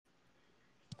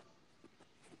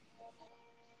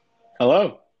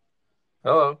Hello.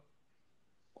 Hello.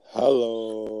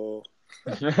 Hello.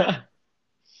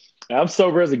 I'm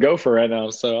sober as a gopher right now,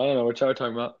 so I don't know what y'all are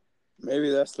talking about. Maybe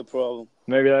that's the problem.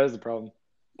 Maybe that is the problem.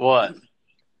 What?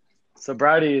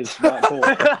 Sobriety is not cool.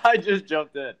 I just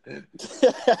jumped in.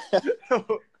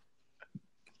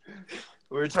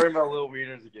 We were talking about little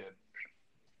wieners again.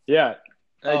 Yeah.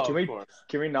 Hey, Oh, can of course.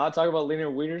 we not talk about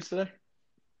leaner wieners today?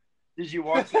 Did you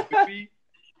watch the movie?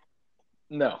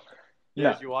 No. Yeah,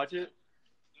 No. Did you watch it?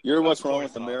 You're what's Of wrong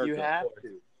course with not. America. You have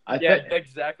to. I Yeah, think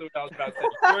exactly what I was about to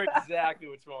say. You're exactly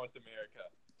what's wrong with America.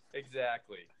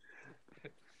 Exactly.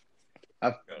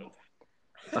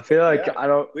 I feel like Yeah. I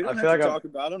don't. We don't I have feel to like talk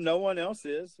about them. No one else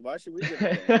is. Why should we give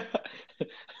a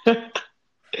damn?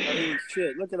 I mean,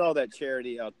 shit. Look at all that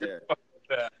charity out there.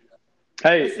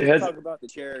 Hey, Let's just talk about the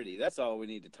charity. That's all we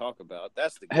need to talk about.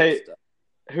 That's the good stuff.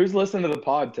 Who's listening to the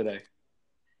pod today?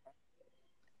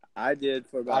 I did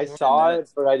for about I 10 saw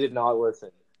minutes. it, but I did not listen.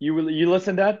 You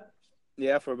listened, Dad?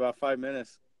 Yeah, for about 5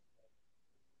 minutes.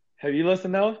 Have you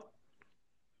listened, Noah?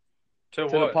 To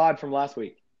the what? pod from last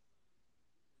week?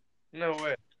 No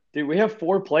way. Dude, we have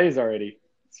 4 plays already,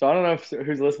 so I don't know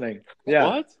who's listening. Yeah.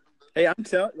 What? Hey, I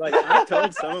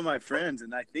told some of my friends,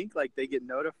 and I think they get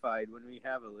notified when we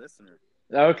have a listener.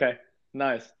 Okay.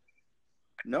 Nice.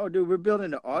 No, dude, we're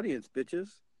building an audience,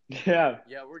 bitches. Yeah.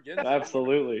 Yeah, we're getting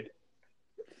Absolutely.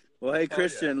 Well, hey,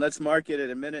 Christian, let's mark it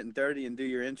at 1:30 and do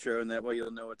your intro, and that way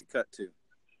you'll know what to cut to.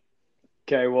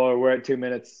 Okay, well, we're at 2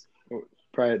 minutes. We're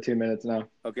probably at 2 minutes now.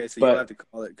 Okay, so you'll have to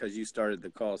call it because you started the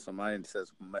call, so mine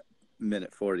says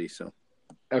 1:40. So.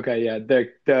 Okay, yeah.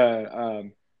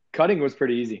 The cutting was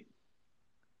pretty easy.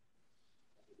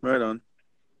 Right on.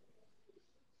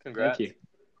 Congrats. Thank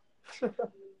you.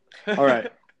 All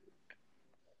right.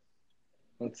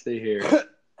 Let's see here.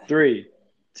 3,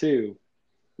 2,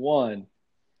 1.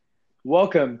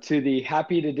 Welcome to the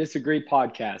Happy to Disagree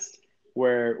podcast,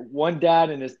 where one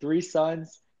dad and his 3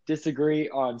 sons disagree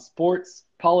on sports,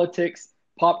 politics,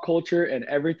 pop culture, and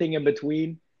everything in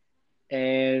between.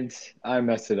 And I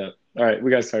messed it up. All right, we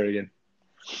got to start again.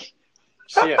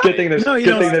 Yeah, good thing this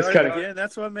cutting. Again.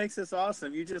 That's what makes this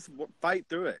awesome. You just fight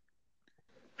through it.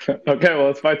 Okay, well,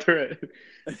 let's fight through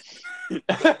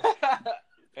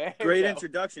it. Great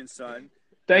introduction, son.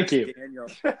 Thank you. Daniel,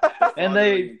 and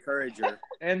they encourager.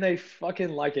 And they fucking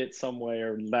like it some way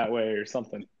or that way or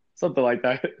something like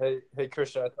that. Hey,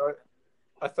 Christian,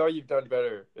 I thought you've done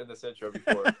better in this intro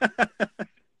before.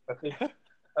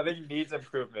 I think needs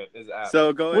improvement is apt.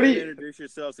 So go ahead and introduce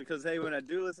yourselves because hey, when I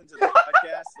do listen to the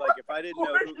podcast, if I didn't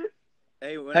know who,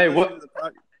 I listen to the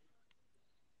podcast,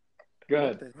 go ahead.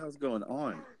 What the hell's going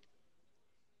on?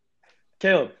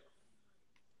 Caleb,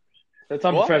 that's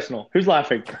unprofessional. Who's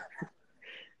laughing?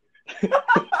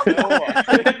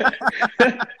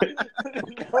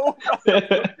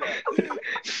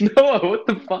 Noah, what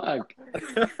the fuck?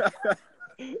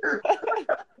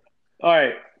 All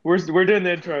right, we're doing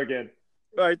the intro again.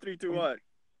 All right, 3, 2, 1.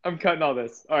 I'm cutting all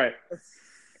this. All right.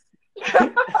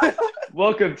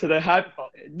 Welcome to the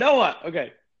Noah.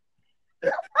 Okay.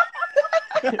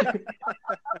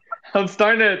 I'm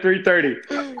starting at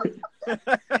 3:30.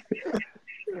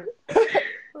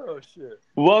 Oh shit.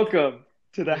 Welcome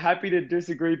to the Happy to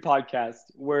Disagree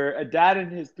podcast, where a dad and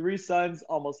his 3 sons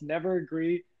almost never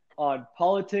agree on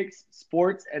politics,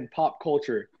 sports, and pop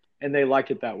culture, and they like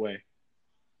it that way.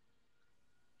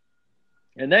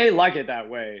 And they like it that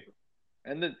way.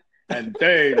 And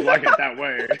they like it that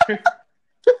way.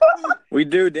 We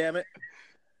do, damn it.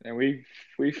 And we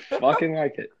fucking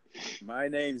like it. My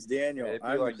name's Daniel.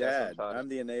 I'm the dad. I'm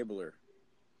the enabler.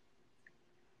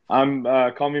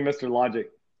 Call me Mr.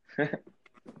 Logic.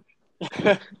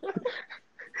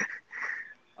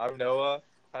 I'm Noah,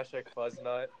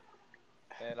 #Fuzznut,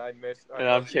 and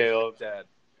I'm Caleb, dad.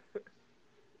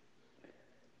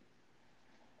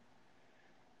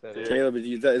 Caleb,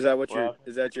 is that what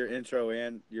is that your intro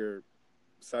and your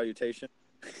salutation?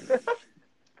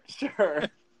 Sure.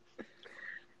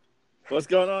 What's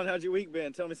going on? How's your week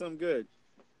been? Tell me something good.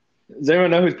 Does anyone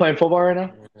know who's playing football right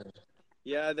now?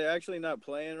 Yeah, they're actually not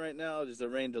playing right now. There's a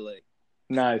rain delay.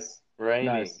 Nice. Raining.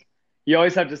 Nice. You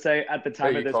always have to say at the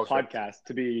time of this podcast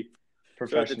to be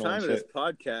professional. So at the time of this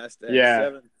podcast at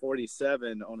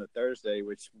 7:47 on a Thursday,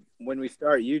 which when we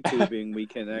start YouTubing, we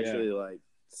can actually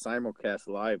simulcast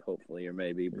live, hopefully, or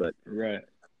maybe. But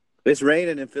it's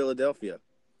raining in Philadelphia.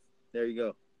 There you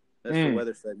go. That's the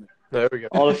weather segment. There we go.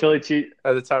 All the Philly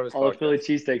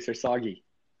cheesesteaks are soggy.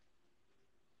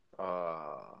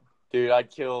 Dude, I'd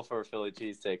kill for a Philly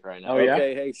cheesesteak right now. Oh, yeah?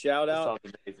 Okay, hey, shout out. That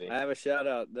sounds amazing. I have a shout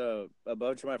out. A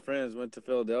bunch of my friends went to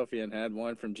Philadelphia and had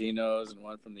one from Geno's and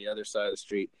one from the other side of the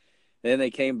street. Then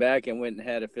they came back and went and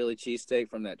had a Philly cheesesteak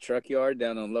from that truck yard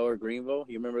down on Lower Greenville.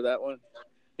 You remember that one?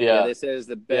 Yeah, they said it's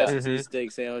the best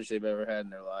cheesesteak sandwich they've ever had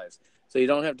in their lives. So you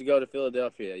don't have to go to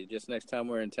Philadelphia. You just next time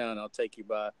we're in town, I'll take you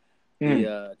by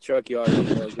the truck yard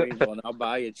in Lower Greenville, and I'll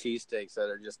buy you cheesesteaks that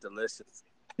are just delicious.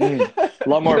 A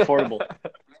lot more affordable.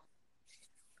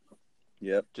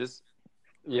 Yep. Just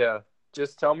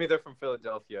tell me they're from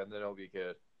Philadelphia, and then it'll be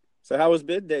good. So how was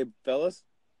bid day, fellas?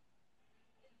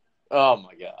 Oh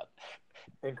my God,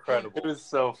 incredible! It was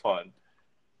so fun.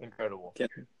 Incredible.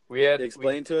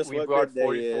 Explain to us what bid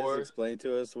day is. Explain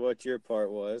to us what your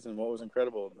part was and what was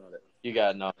incredible about it. You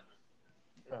got no.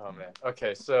 Oh man.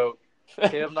 Okay, so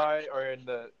Caleb and I are in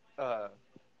the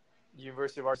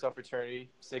University of Arkansas fraternity,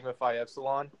 Sigma Phi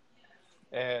Epsilon,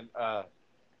 and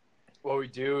what we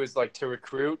do is like to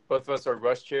recruit. Both of us are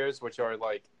rush chairs, which are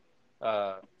like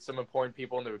some important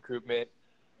people in the recruitment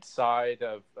side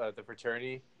of the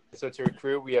fraternity. So to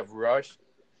recruit, we have rush,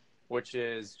 which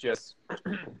is just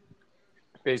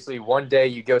basically one day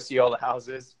you go see all the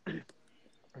houses,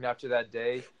 and after that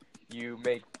day, you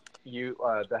make you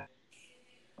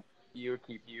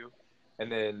keep you,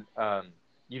 and then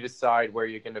you decide where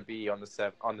you're going to be on the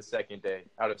second day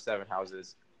out of 7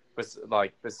 houses, but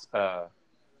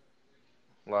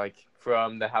like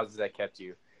from the houses that kept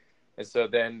you. And so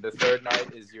then the third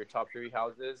night is your top 3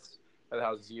 houses, the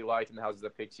houses you like and the houses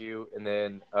that picked you. And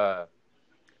then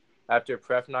after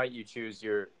pref night, you choose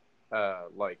your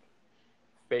like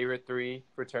favorite 3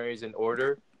 fraternities in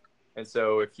order. And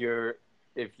so if your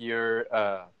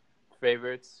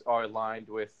favorites are aligned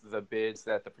with the bids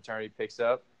that the fraternity picks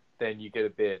up, then you get a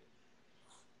bid.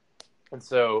 And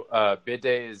so bid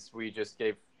day is we just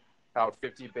gave out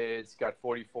 50 bids, got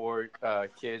 44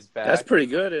 kids back. That's pretty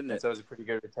good, isn't it? And so it was a pretty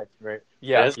good retention rate.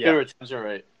 Yeah, it's a good retention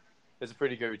rate. It's a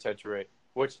pretty good retention rate.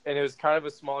 And it was kind of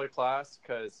a smaller class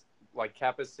because like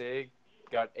Kappa Sig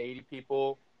got 80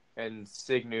 people and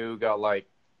Sig Nu got like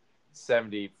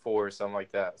 74 or something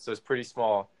like that. So it's pretty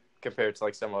small compared to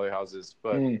like some other houses.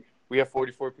 But we have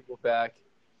 44 people back,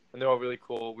 and they're all really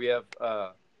cool. We have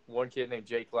one kid named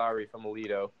Jake Lowry from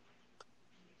Aledo.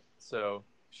 So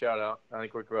shout out. I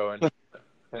think we're growing.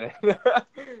 And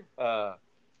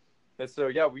so,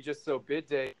 yeah, bid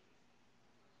day,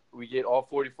 we get all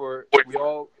 44. We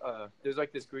all, there's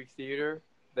like this Greek theater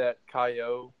that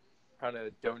Kaio kind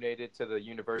of donated to the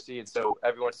university. And so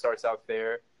everyone starts out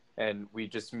there, and we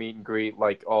just meet and greet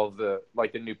like all the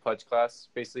new pledge class.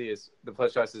 Basically, is the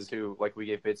pledge class is who like we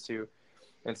gave bids to.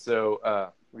 And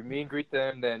so we meet and greet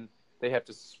them. Then they have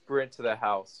to sprint to the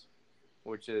house,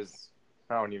 which is,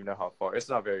 I don't even know how far. It's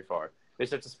not very far. They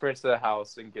just have to sprint to the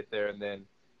house and get there. And then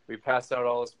we pass out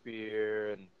all this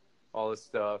beer and all this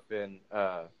stuff. And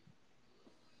I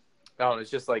don't know, it's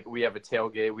just like we have a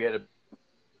tailgate. We had a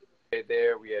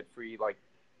there. We had free like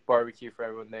barbecue for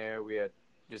everyone there. We had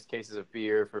just cases of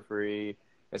beer for free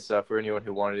and stuff for anyone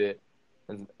who wanted it.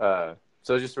 And so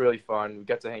it was just really fun. We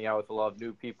got to hang out with a lot of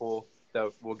new people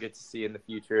that we'll get to see in the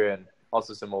future, and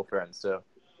also some old friends. So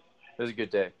it was a good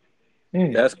day.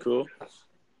 That's cool.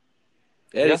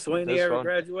 Eddie Sweeney ever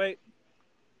graduate?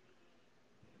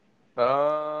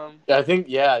 I think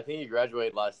he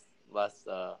graduated last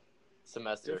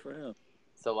semester. Good for him.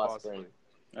 So last spring.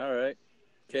 All right.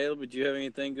 Caleb, did you have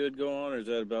anything good going on, or is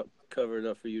that about covered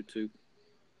up for you too?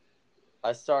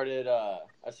 I started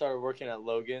working at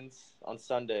Logan's on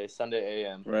Sunday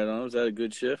AM. Right on. Was that a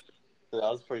good shift? So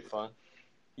that was pretty fun.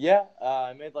 Yeah,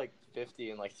 I made like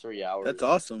 50 in like 3 hours. That's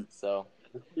awesome. So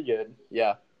it's pretty good.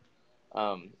 Yeah.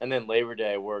 And then Labor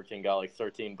Day I worked and got like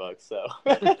 $13. So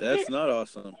that's not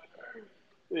awesome.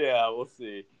 Yeah, we'll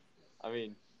see. I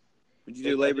mean, would you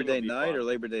do Labor Day night or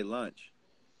Labor Day lunch?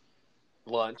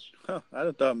 Lunch. Huh,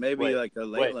 I thought maybe like a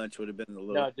late lunch would have been a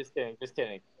little. No, just kidding.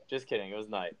 It was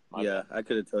night. My bad. I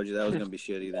could have told you that was gonna be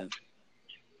shitty then.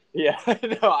 Yeah,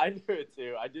 no, I knew it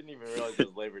too. I didn't even realize it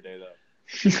was Labor Day though.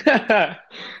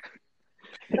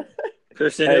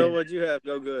 Christian Hill, what'd you have?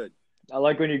 Go good. I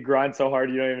like when you grind so hard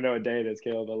you don't even know what day it is,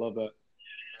 Caleb. I love that.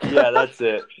 Yeah, that's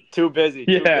it. Too busy.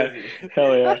 Too busy.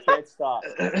 Hell yeah. Can't stop.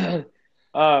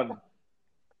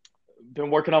 Been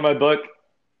working on my book.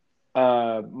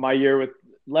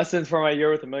 Lessons for my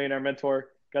year with a Millionaire Mentor.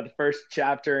 Got the first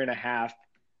chapter and a half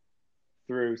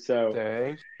through. So,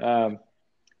 dang.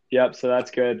 Yep. So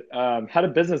that's good. Had a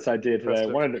business idea today.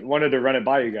 Wanted to run it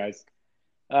by you guys.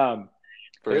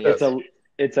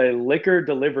 It's a liquor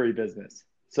delivery business.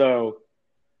 So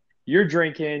you're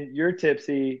drinking, you're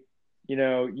tipsy,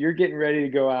 you're getting ready to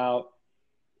go out.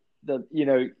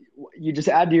 You just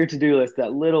add to your to-do list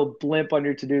that little blimp on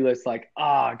your to-do list, like,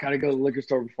 I got to go to the liquor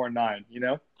store before 9,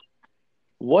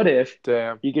 What if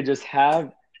you could just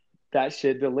have that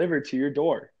shit delivered to your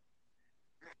door.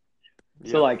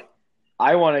 Yeah. So like,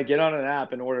 I want to get on an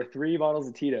app and order 3 bottles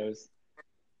of Tito's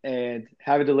and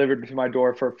have it delivered to my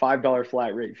door for a $5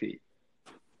 flat rate fee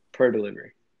per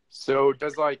delivery. So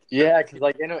does like because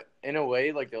like in a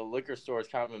way, like a liquor store is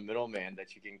kind of a middleman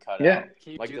that you can cut out.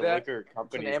 Can you like do the that? liquor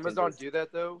companies. Can Amazon do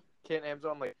that though? Can't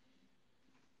Amazon like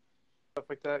stuff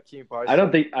like that? Can you buy? I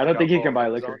don't think you can buy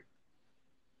liquor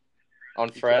on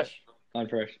Fresh. On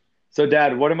Fresh. So,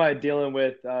 Dad, what am I dealing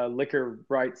with liquor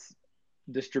rights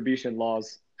distribution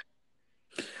laws?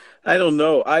 I don't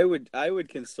know. I would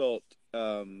consult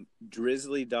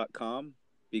drizzly.com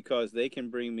because they can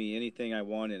bring me anything I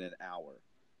want in an hour.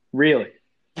 Really?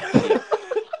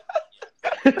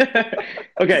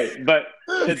 Okay, but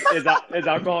is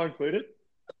alcohol included?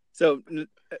 So,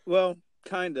 well,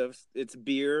 kind of. It's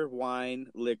beer, wine,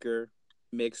 liquor,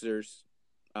 mixers,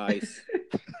 ice.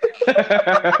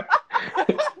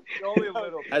 Only a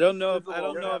little. I don't know if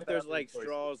there's like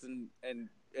straws and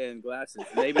glasses.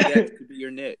 Maybe that could be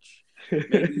your niche.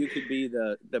 Maybe you could be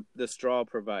the straw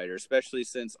provider, especially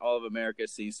since all of America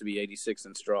seems to be 86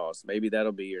 in straws. Maybe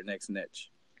that'll be your next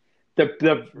niche.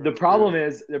 The problem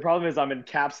is I'm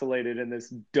encapsulated in this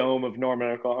dome of Norman,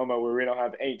 Oklahoma, where we don't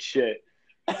have ain't shit.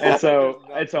 And so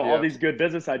all these good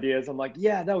business ideas, I'm like,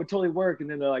 yeah, that would totally work. And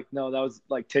then they're like, no, that was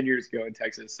like 10 years ago in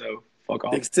Texas. So fuck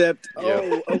off. Except,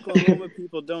 Oklahoma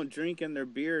people don't drink and their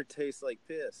beer tastes like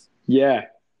piss. Yeah.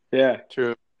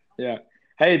 True. Yeah.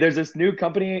 Hey, there's this new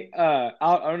company. I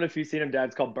don't know if you've seen them, Dad.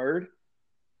 It's called Bird.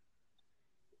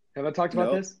 Have I talked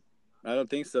about this? I don't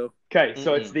think so. Okay,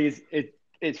 so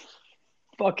it's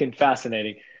fucking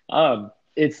fascinating.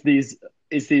 It's these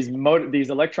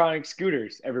electronic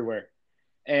scooters everywhere,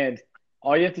 and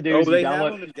all you have to do is they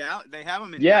download. They have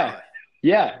them in Dallas.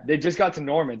 Yeah. They just got to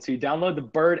Norman, so you download the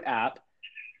Bird app,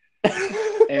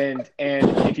 and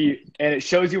it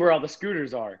shows you where all the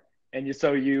scooters are, and you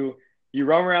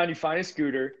roam around, you find a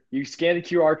scooter, you scan the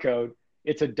QR code.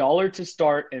 It's $1 to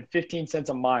start and 15 cents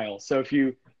a mile. So if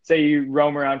you say you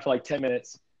roam around for like 10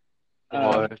 minutes,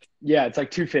 it's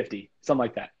like $2.50, something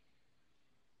like that.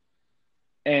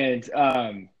 And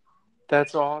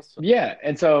that's awesome. Yeah,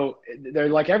 and so they're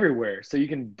like everywhere. So you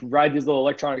can ride these little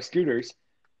electronic scooters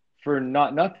for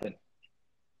nothing.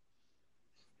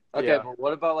 Okay, but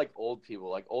what about like old people?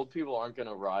 Like old people aren't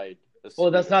gonna ride.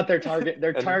 Well, that's not their target.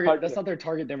 That's not their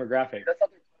target demographic.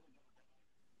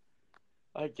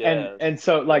 I guess. And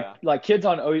so like kids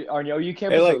on OU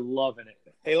campus are loving it.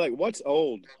 Hey, like what's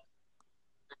old?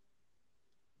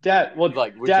 Dad, would you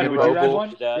ride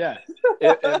one? Dad?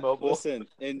 Yeah. Listen,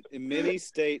 in many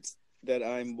states that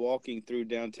I'm walking through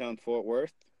downtown Fort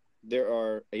Worth, there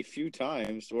are a few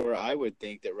times where I would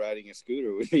think that riding a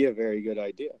scooter would be a very good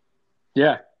idea.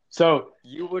 Yeah. So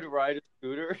you would ride a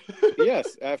scooter?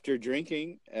 Yes, after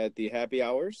drinking at the happy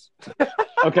hours.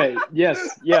 Okay. Yes.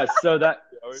 So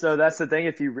that's the thing.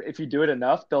 If you do it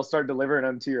enough, they'll start delivering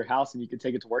them to your house, and you can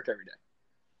take it to work every day.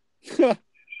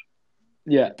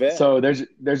 Yeah. So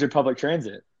there's your public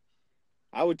transit.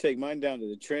 I would take mine down to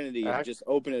the Trinity and just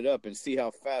open it up and see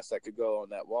how fast I could go on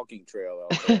that walking trail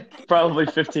out there. Probably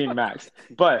 15 max.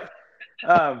 But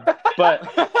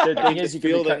the thing is, you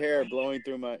feel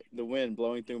the wind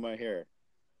blowing through my hair.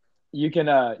 You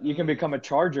can become a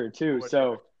charger too.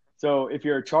 So if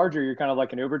you're a charger, you're kind of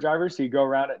like an Uber driver. So you go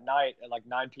around at night at like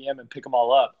 9 p.m. and pick them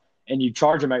all up, and you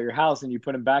charge them at your house, and you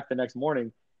put them back the next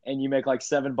morning, and you make like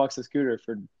 $7 a scooter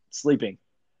for sleeping.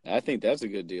 I think that's a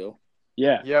good deal.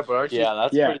 Yeah. Yeah, but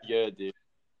that's pretty good, dude.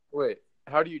 Wait,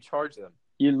 how do you charge them?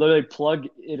 You literally plug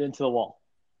it into the wall.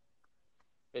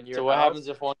 So what happens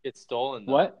if one gets stolen,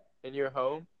 though? What? In your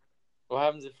home? What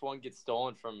happens if one gets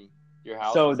stolen from your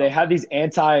house? So they have these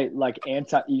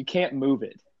you can't move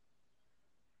it.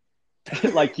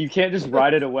 Like, you can't just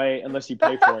ride it away unless you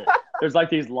pay for it. There's like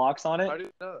these locks on it. How do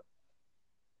you know?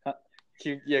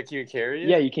 Can you carry it?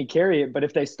 Yeah, you can carry it, but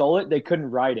if they stole it, they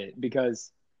couldn't ride it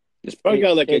because it's probably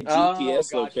got like a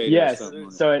GPS locator. Yes,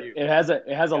 so it has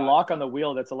a lock on the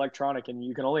wheel that's electronic, and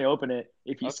you can only open it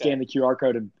if you scan the QR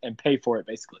code and pay for it,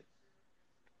 basically.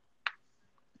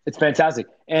 It's fantastic,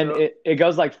 and it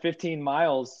goes like 15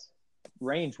 miles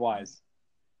range wise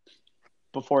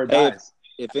before it dies.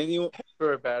 If anyone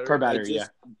per battery,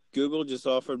 Google just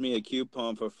offered me a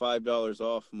coupon for $5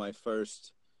 off my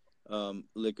first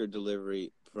liquor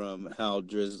delivery from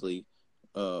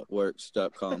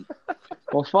howdrizzlyworks.com.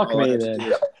 Well, fuck me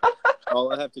then.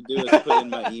 All I have to do is put in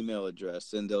my email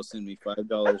address, and they'll send me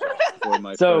 $5 off for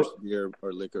my first beer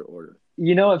or liquor order.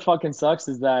 You know what fucking sucks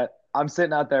is that I'm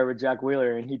sitting out there with Jack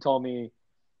Wheeler, and he told me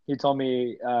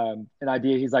an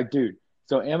idea. He's like, dude,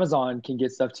 so Amazon can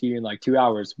get stuff to you in like 2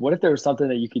 hours. What if there was something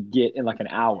that you could get in like an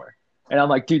hour? And I'm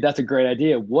like, dude, that's a great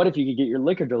idea. What if you could get your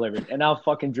liquor delivered? And now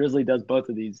fucking Drizzly does both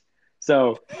of these.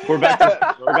 So we're back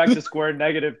to square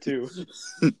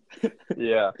 -2.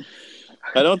 Yeah.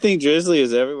 I don't think Drizzly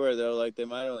is everywhere though. Like they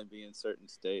might only be in certain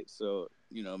states. So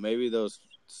maybe those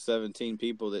 17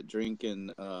 people that drink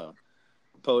in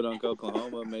Podunk,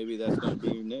 Oklahoma, maybe that's going to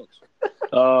be your niche.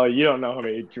 Oh, you don't know how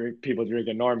many people drink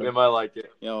in Norman. They might like it.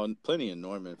 Plenty in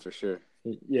Norman for sure.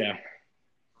 Yeah.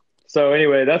 So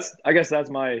anyway, those are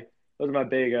my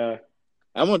big.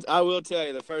 I will tell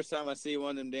you, the first time I see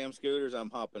one of them damn scooters, I'm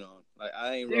hopping on. Like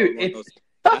I ain't rolling one of those.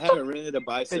 I haven't rented a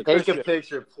bicycle. Take a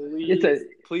picture, please.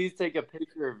 Please take a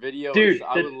picture or video. Dude,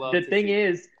 I would love the thing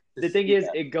is,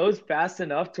 it goes fast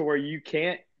enough to where you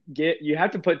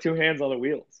have to put 2 hands on the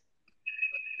wheels.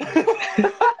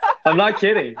 I'm not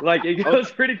kidding. Like it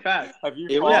goes pretty fast.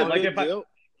 It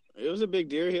was a big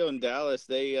deal here in Dallas.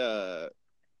 They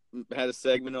had a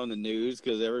segment on the news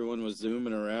because everyone was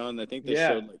zooming around. I think they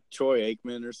showed like Troy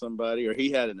Aikman or somebody, or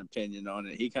he had an opinion on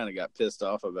it. He kind of got pissed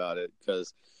off about it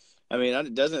because,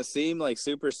 it doesn't seem like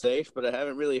super safe, but I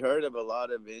haven't really heard of a lot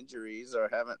of injuries or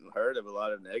haven't heard of a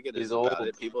lot of negatives about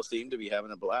it. People seem to be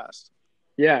having a blast.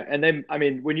 Yeah, and then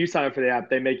when you sign up for the app,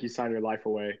 they make you sign your life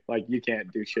away. Like you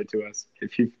can't do shit to us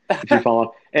if you fall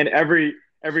off. And every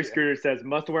scooter says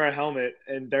must wear a helmet,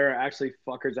 and there are actually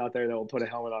fuckers out there that will put a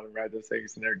helmet on and ride those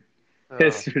things, and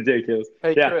it's ridiculous.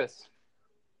 Hey, Chris,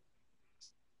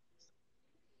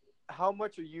 how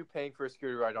much are you paying for a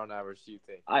scooter ride on average? Do you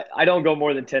think? I don't go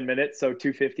more than 10 minutes, so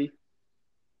 $250.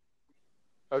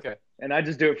 Okay. And I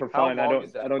just do it for fun. I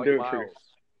don't do it for.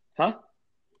 Huh?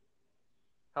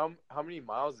 How many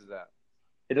miles is that?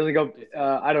 It doesn't go.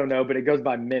 I don't know, but it goes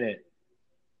by minute.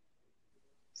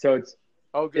 So it's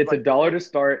 $1 to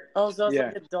start. Oh, so it's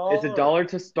like $1. It's $1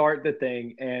 to start the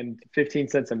thing and 15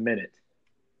 cents a minute.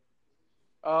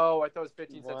 Oh, I thought it was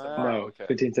 15 cents a mile. No, okay.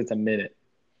 15 cents a minute.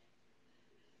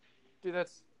 Dude,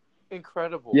 that's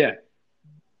incredible. Yeah.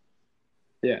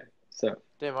 Yeah. So.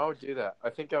 Damn, I would do that. I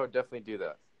think I would definitely do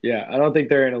that. Yeah, I don't think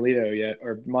they're in Aledo yet,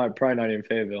 or probably not in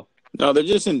Fayetteville. No, they're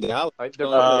just in Dallas. They're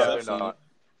not.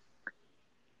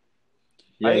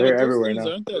 Yeah, they're everywhere now.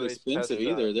 Those aren't that expensive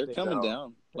either. They're coming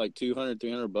down like $200,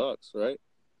 $300, right?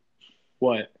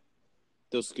 What?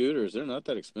 Those scooters, they're not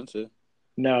that expensive.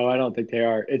 No, I don't think they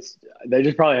are. They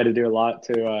just probably had to do a lot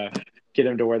to get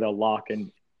them to where they'll lock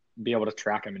and be able to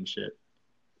track them and shit.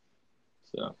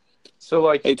 So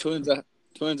like, hey, Twins, I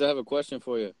have a question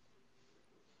for you.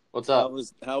 What's up?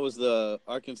 How was the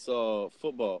Arkansas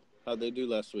football? How'd they do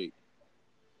last week?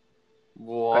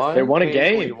 They won a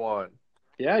game. We won.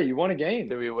 Yeah, you won a game.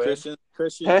 Did we win? Christian,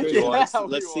 let's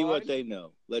see what they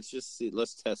know. Let's test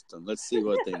them. Let's see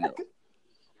what they know.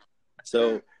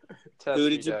 So, who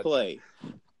did you play?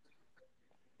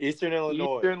 Eastern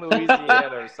Illinois. Eastern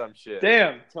Louisiana or some shit.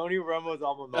 Damn. Tony Romo's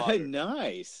alma mater.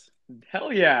 Nice.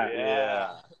 Hell yeah.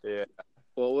 Yeah.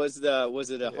 Well, was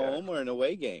it a home or an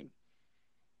away game?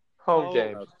 Home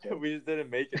game. Okay. We just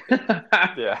didn't make it.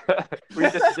 Yeah. We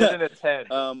just didn't attend.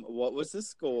 What was the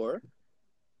score?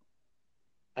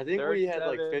 I think we had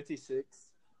like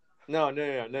 56. No.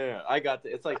 I got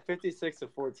it's like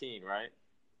 56-14, right?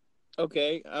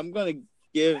 Okay, I'm gonna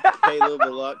give Caleb a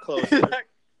lot closer.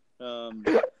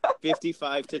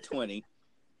 55-20.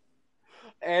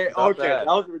 Hey, okay, that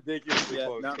was ridiculously yeah,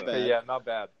 close. Not bad. Yeah, not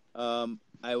bad.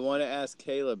 I want to ask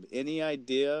Caleb, any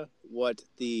idea what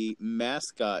the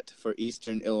mascot for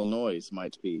Eastern Illinois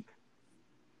might be?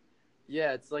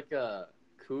 Yeah, it's like a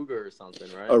cougar or something,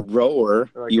 right? A rower.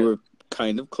 Like you were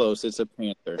kind of close. It's a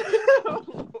panther.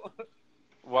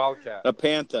 Wildcat. A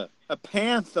panther.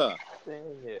 Dang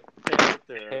it.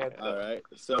 Panther. All right.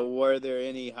 So were there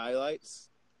any highlights?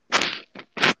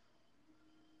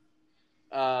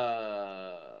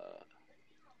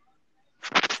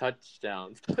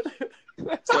 Touchdowns.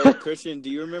 So, Christian,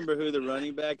 do you remember who the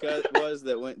running back was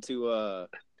that went to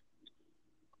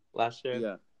last year?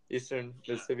 Yeah. Eastern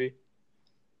Mississippi?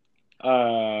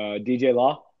 DJ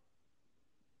Law?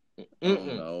 Oh,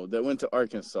 no, that went to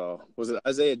Arkansas. Was it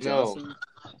Isaiah Johnson?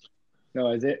 No,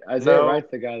 Isaiah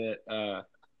Wright's the guy that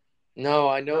No,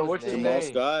 I know what's his Jamal name?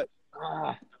 Scott?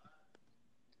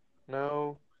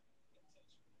 No.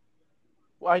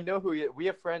 Well, I know who we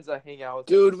have friends that hang out with.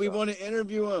 Dude, we want to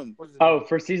interview him.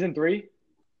 For season 3?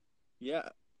 Yeah.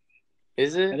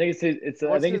 Is it? I think it's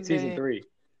season 3.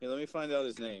 Hey, let me find out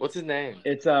his name. What's his name?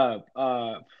 It's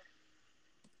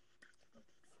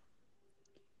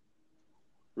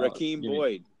Rakeem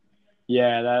Boyd.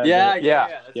 Yeah, That's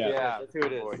who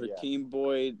it is. Rakeem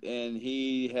Boyd, and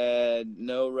he had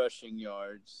no rushing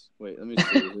yards. Wait, let me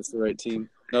see. Is this the right team?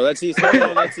 No, that's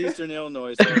Eastern. That's Eastern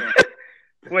Illinois.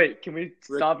 Wait, can we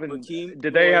stop and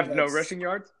did they have no rushing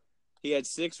yards? He had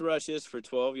 6 rushes for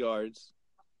 12 yards.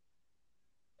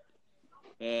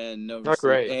 And no not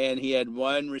great. And he had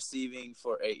 1 receiving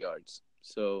for 8 yards.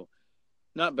 So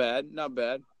not bad.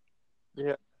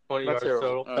 Yeah. 20 yards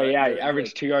total. Oh, yeah, he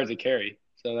averaged 2 yards a carry.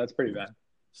 So that's pretty bad.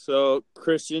 So,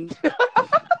 Christian,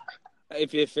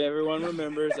 if everyone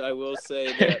remembers, I will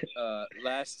say that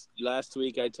last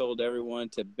week I told everyone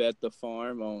to bet the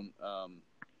farm on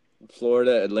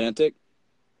Florida Atlantic.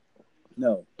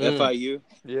 No, FIU.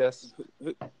 Yes.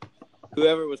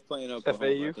 Whoever was playing Oklahoma,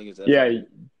 FAU? I think it's FIU.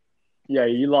 Yeah,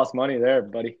 you lost money there,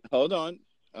 buddy. Hold on.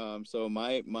 So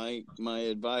my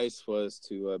advice was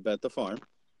to bet the farm.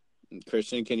 And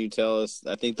Christian, can you tell us?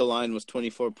 I think the line was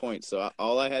 24 points. So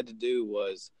all I had to do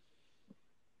was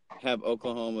have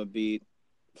Oklahoma beat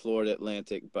Florida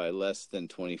Atlantic by less than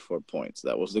 24 points.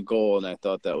 That was the goal, and I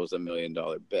thought that was $1 million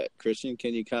bet. Christian,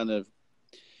 can you kind of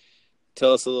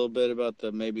tell us a little bit about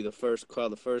how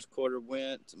the first quarter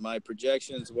went? My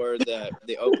projections were that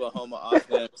the Oklahoma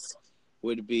offense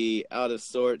would be out of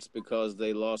sorts because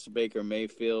they lost Baker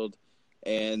Mayfield,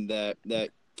 and that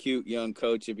cute young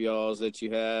coach of y'all's that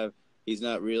you have, he's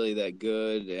not really that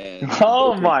good. And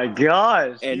my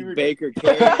gosh! And Baker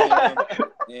carried him,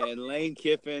 and Lane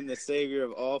Kiffin, the savior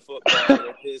of all football,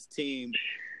 with his team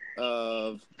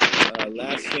of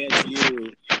Last Chance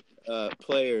U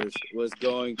players, was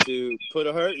going to put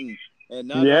a hurting. And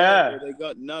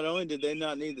not only did they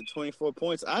not need the 24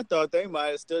 points, I thought they might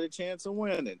have stood a chance of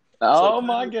winning.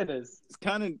 My goodness!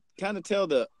 Kind of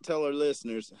tell our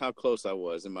listeners how close I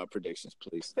was in my predictions,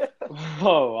 please.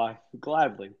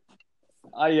 Gladly.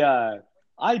 I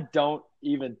don't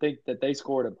even think that they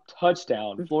scored a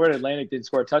touchdown. Florida Atlantic didn't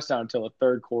score a touchdown until the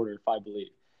third quarter, if I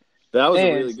believe. That was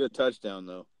a really good touchdown,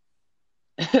 though.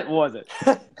 Was it?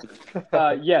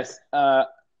 Yes.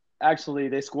 Actually,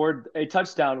 they scored a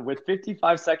touchdown with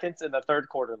 55 seconds in the third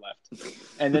quarter left.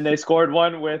 And then they scored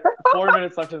one with 4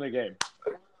 minutes left in the game.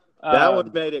 That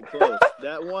one made it close.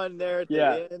 That one there at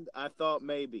the end, I thought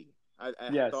maybe. I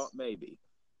thought maybe.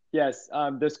 Yes.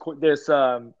 This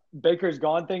Baker's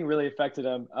gone thing really affected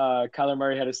him. Kyler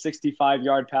Murray had a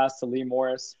 65-yard pass to Lee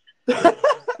Morris.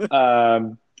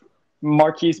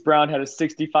 Marquise Brown had a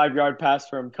 65-yard pass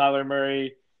from Kyler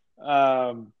Murray.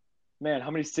 Man,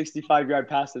 how many 65-yard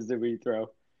passes did we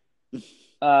throw?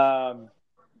 Hey,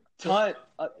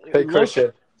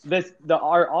 Christian.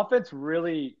 Our offense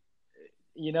really,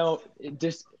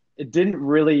 it didn't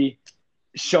really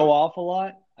show off a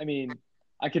lot. I mean,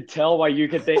 I could tell why you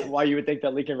would think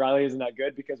that Lincoln Riley isn't that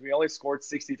good, because we only scored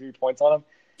 63 points on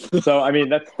him. So I mean,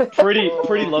 that's pretty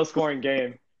low scoring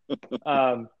game.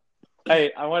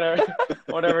 Hey, I want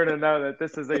everyone to know that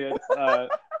this is against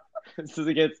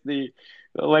the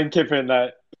Lane Kiffin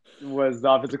that was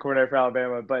the offensive coordinator for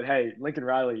Alabama. But hey, Lincoln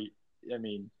Riley, I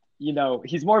mean,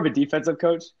 he's more of a defensive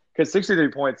coach, because 63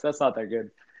 points, that's not that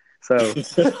good. So,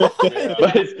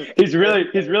 but he's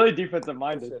really defensive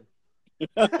minded.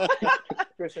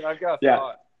 Christian, I've got a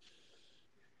thought.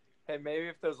 Hey, maybe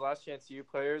if those Last Chance U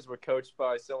players were coached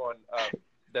by someone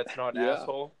that's not an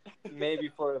asshole, maybe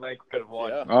Florida Atlantic could have won.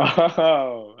 Yeah.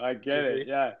 Oh, I get it.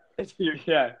 Yeah.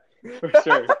 Yeah, for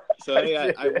sure. So,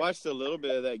 hey, I watched a little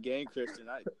bit of that game, Christian.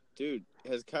 Dude,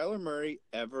 has Kyler Murray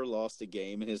ever lost a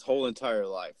game in his whole entire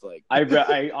life? Like,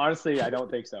 I honestly, I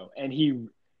don't think so. And he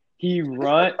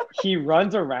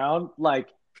runs around like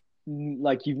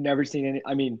you've never seen any.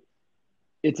 I mean,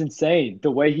 it's insane the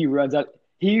way he runs out.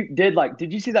 He did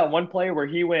did you see that one play where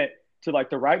he went to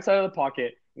the right side of the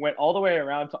pocket, went all the way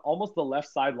around to almost the left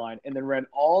sideline, and then ran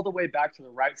all the way back to the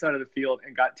right side of the field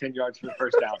and got 10 yards for the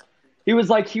first down? He was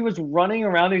running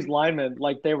around these linemen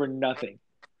like they were nothing.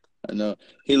 I know.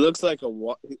 He looks like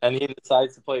and he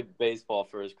decides to play baseball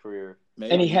for his career.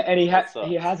 Maybe. And he has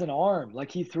an arm. Like,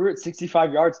 he threw it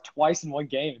 65 yards twice in one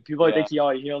game. People think he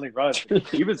only runs.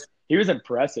 He was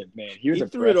impressive, man. He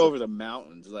threw it over the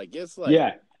mountains.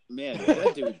 Man,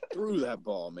 that dude threw that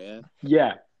ball, man.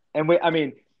 Yeah. And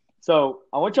so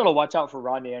I want y'all to watch out for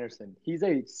Rodney Anderson. He's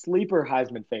a sleeper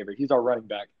Heisman favorite. He's our running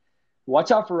back. Watch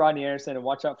out for Rodney Anderson and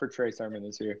watch out for Trey Sermon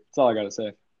this year. That's all I got to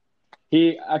say.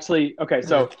 He actually – okay,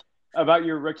 so about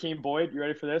your Rakeem Boyd, you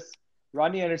ready for this?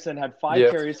 Rodney Anderson had 5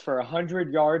 carries for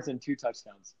 100 yards and 2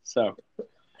 touchdowns. So,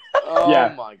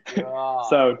 my God.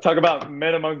 So, talk about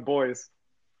men among boys.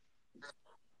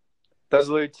 That's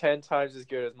literally 10 times as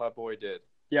good as my boy did.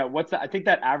 Yeah, what's that? I think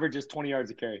that average is 20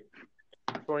 yards a carry.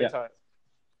 20 times.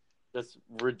 That's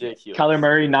ridiculous. Kyler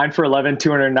Murray, 9 for 11,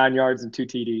 209 yards and 2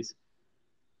 TDs.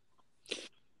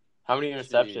 How many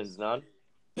interceptions? None?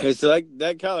 It's like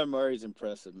that Kyler Murray's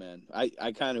impressive, man.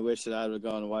 I kind of wish that I would have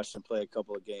gone and watched him play a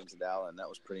couple of games at Allen. That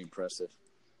was pretty impressive.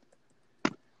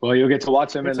 Well, you'll get to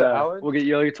watch him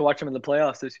you'll get to watch him in the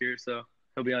playoffs this year, so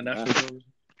he'll be on national television.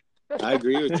 I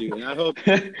agree with you, and I hope.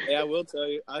 Hey, I will tell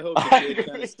you, I hope the kid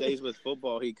kind of stays with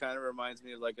football. He kind of reminds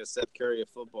me of like a Seth Curry of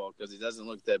football because he doesn't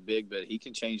look that big, but he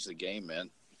can change the game, man.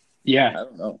 Yeah, I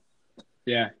don't know.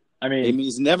 Yeah, I mean,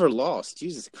 he's never lost.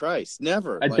 Jesus Christ,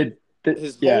 never.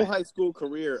 His whole high school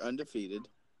career undefeated.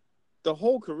 The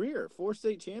whole career, 4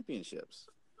 state championships.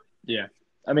 Yeah,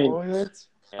 I mean,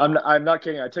 I'm not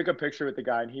kidding. I took a picture with the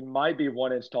guy, and he might be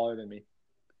 1 inch taller than me.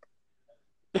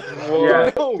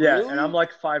 Whoa, really? And I'm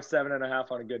like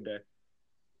 5'7.5" on a good day.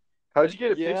 How'd you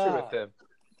get a picture with him?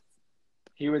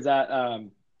 He was at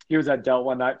Delt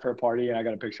one night for a party, and I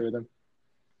got a picture with him.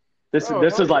 This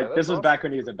was back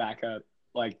when he was a backup.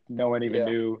 Like no one even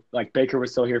knew. Like Baker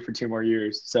was still here for 2 more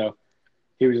years, so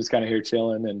he was just kind of here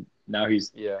chilling, and now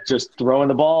he's just throwing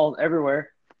the ball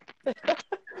everywhere.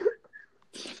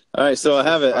 All right, so I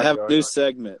have a new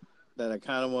segment that I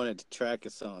kind of wanted to track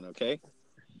us on. Okay.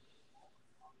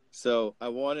 So I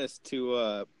want us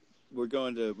to we're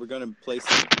going to play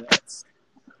some bets,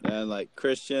 and like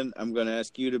Christian, I'm going to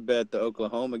ask you to bet the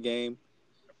Oklahoma game,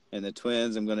 and the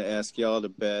Twins, I'm going to ask y'all to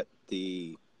bet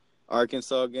the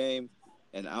Arkansas game,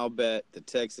 and I'll bet the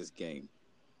Texas game,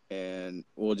 and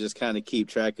we'll just kind of keep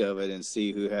track of it and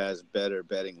see who has better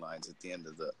betting lines at the end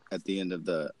of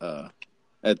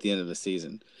the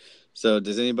season. So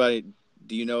do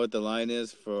you know what the line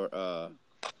is for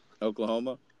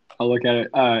Oklahoma? I'll look at it.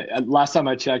 Last time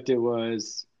I checked, it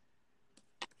was,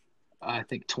 I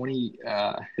think 20.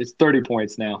 It's 30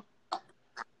 points now.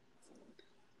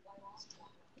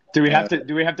 Do we have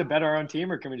to bet our own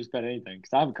team, or can we just bet anything?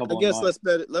 Because I have a couple. I guess let's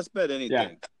bet anything.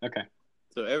 Yeah. Okay.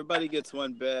 So everybody gets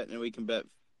one bet, and we can bet.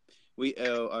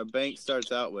 Our bank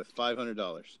starts out with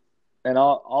 $500. And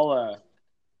I'll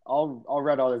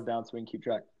write all this down so we can keep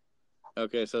track.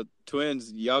 Okay, so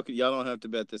Twins, y'all don't have to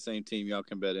bet the same team. Y'all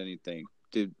can bet anything.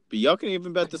 Dude, but y'all can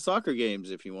even bet the soccer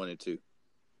games if you wanted to.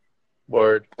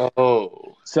 Word.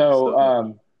 Oh.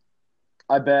 So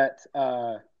I bet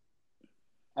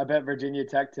Virginia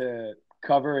Tech to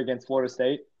cover against Florida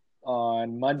State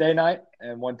on Monday night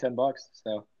and won $10.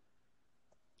 So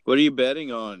what are you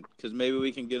betting on? Because maybe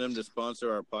we can get them to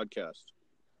sponsor our podcast.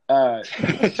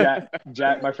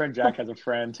 Jack, my friend Jack has a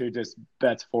friend who just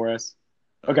bets for us.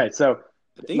 Okay, so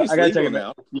I gotta take a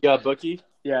minute. You got a bookie?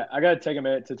 Yeah, I gotta take a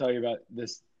minute to tell you about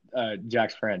this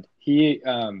Jack's friend. He's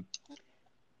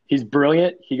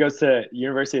brilliant. He goes to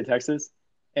University of Texas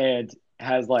and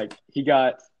he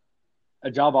got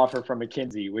a job offer from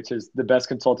McKinsey, which is the best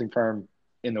consulting firm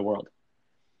in the world.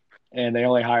 And they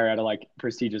only hire out of like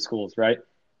prestigious schools, right?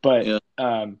 But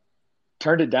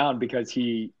turned it down because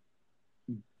he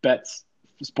bets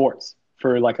sports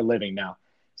for like a living now.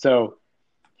 So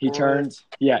he turned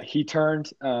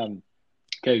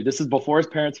okay, this is before his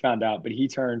parents found out, but he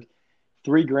turned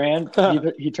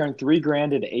 $3,000. He turned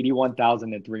 $3,000 into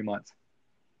 $81,000 in 3 months.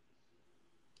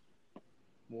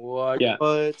 What? Yeah.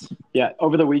 Yeah.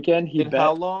 Over the weekend, he bet.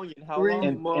 How long? In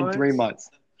 3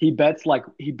 months. He bets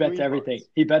everything. Months.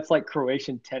 He bets like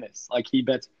Croatian tennis. Like he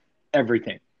bets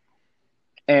everything.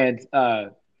 And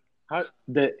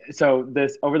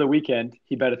this over the weekend,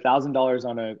 he bet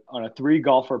 $1,000 on a 3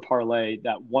 golfer parlay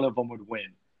that one of them would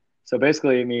win. So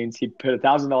basically, it means he put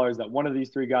 $1,000 that one of these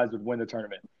 3 guys would win the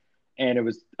tournament, and it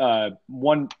was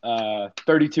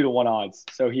 32 to 1 odds.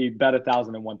 So he bet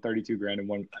 1,000 and won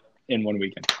 $32,000 in one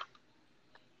weekend.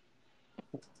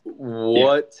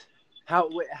 What? Yeah.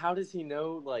 How does he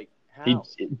know? Like how?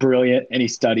 He's brilliant, and he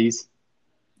studies.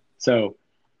 So,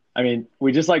 I mean,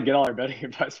 we just like get all our betting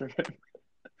advice from him.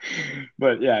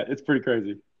 But yeah, it's pretty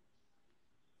crazy.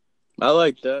 I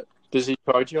like that. Does he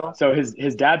charge you all? So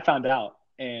his dad found out,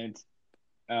 and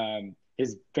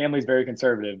his family's very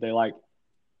conservative. They like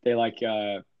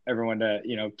everyone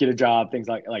to get a job, things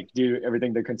like do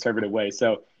everything the conservative way.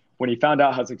 So when he found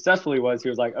out how successful he was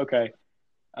like, okay,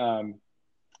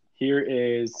 here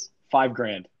is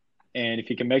 $5,000, and if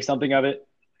you can make something of it,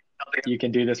 you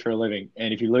can do this for a living.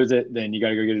 And if you lose it, then you got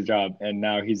to go get a job. And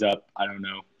now he's up, I don't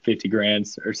know,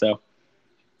 $50,000 or so.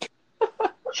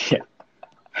 Yeah.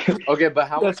 Okay, but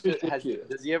how much does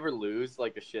he ever lose?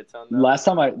 Like a shit ton? Though?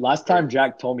 Last time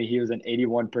Jack told me he was an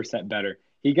 81% bettor.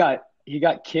 He got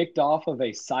kicked off of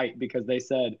a site because they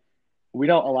said, we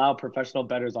don't allow professional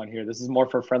bettors on here. This is more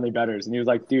for friendly bettors. And he was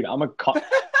like, dude, I'm a college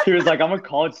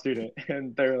student.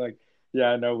 And they were like,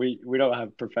 yeah, no, we don't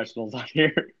have professionals on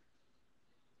here.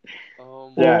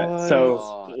 Oh my God.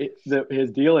 So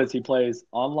his deal is he plays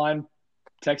online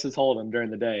Texas Hold'em during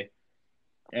the day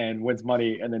and wins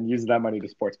money and then uses that money to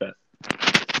sports bet.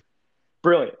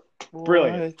 Brilliant.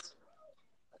 What?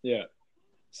 Yeah.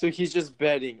 So he's just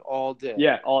betting all day.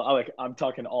 Yeah, I'm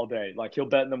talking all day. Like he'll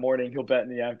bet in the morning, he'll bet in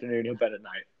the afternoon, he'll bet at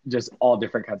night. Just all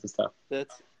different kinds of stuff.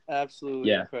 That's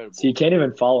absolutely incredible. So you can't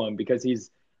even follow him because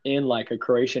he's in like a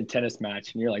Croatian tennis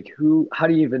match, and you're like, how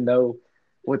do you even know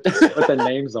what the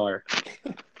names are?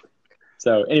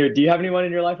 So anyway, do you have anyone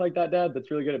in your life like that, Dad, that's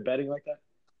really good at betting like that?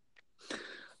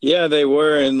 Yeah, they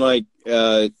were in like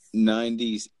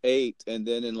 98, and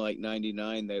then in like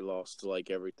 99 they lost like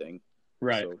everything.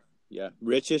 Right. So, yeah,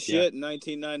 rich as shit in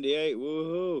 1998.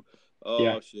 Woohoo!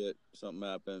 Oh shit, something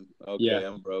happened. Okay,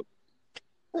 I'm broke.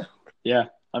 Yeah,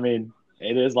 I mean,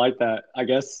 it is like that. I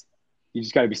guess you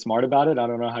just got to be smart about it. I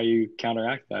don't know how you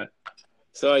counteract that.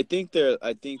 So I think they're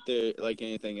like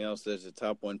anything else. There's a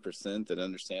top 1% that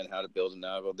understand how to build an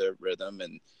algorithm,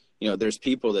 and there's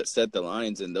people that set the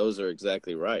lines, and those are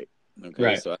exactly right. Okay,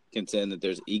 right. So I contend that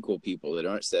there's equal people that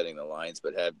aren't setting the lines,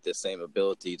 but have the same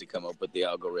ability to come up with the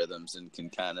algorithms and can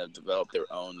kind of develop their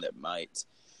own that might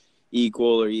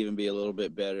equal or even be a little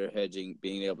bit better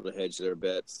being able to hedge their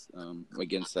bets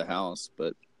against the house.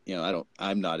 But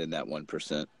I'm not in that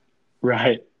 1%.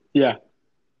 Right. Yeah.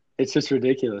 It's just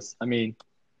ridiculous. I mean,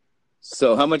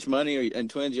 so how much money are you, and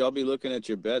Twins, y'all be looking at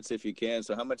your bets if you can.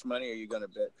 So how much money are you going to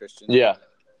bet, Christian? Yeah.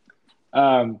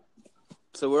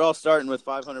 So we're all starting with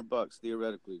 $500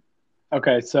 theoretically.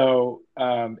 Okay, so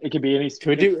it could be any. Can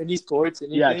we do any sports?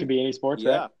 Anything? Yeah, it could be any sports.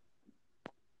 Yeah. Right?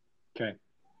 Okay.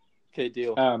 Okay,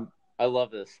 deal. I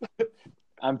love this.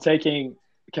 I'm taking.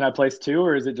 Can I place 2,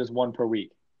 or is it just 1 per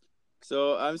week?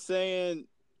 So I'm saying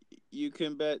you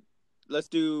can bet. Let's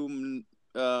do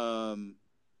 2.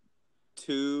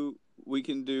 We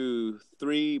can do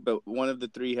 3, but one of the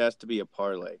 3 has to be a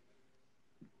parlay.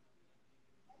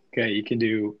 Okay, you can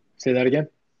do. Say that again.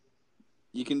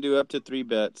 You can do up to 3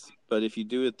 bets, but if you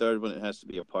do a third one, it has to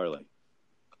be a parlay.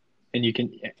 And you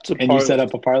can. And you set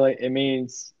up a parlay. It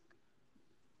means.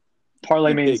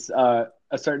 Parlay means a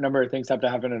certain number of things have to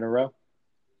happen in a row.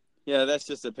 Yeah, that's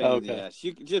just a pain in the ass.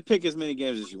 You can just pick as many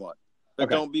games as you want, but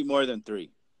don't be more than 3.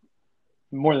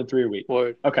 More than 3 a week.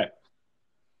 Word. Okay.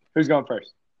 Who's going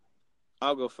first?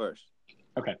 I'll go first.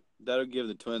 Okay. That'll give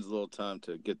the Twins a little time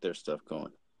to get their stuff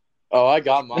going. Oh, I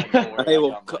got mine. Don't worry. Hey,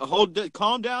 well,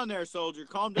 calm down there, soldier.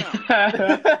 Calm down.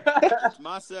 It's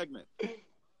my segment.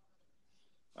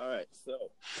 All right, so.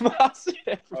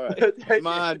 All right, it's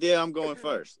my idea. I'm going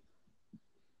first.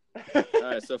 All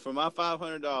right, so for my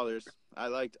 $500, I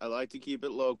like to keep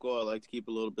it local. I like to keep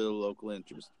a little bit of local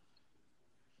interest.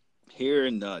 Here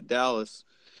in Dallas,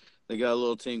 they got a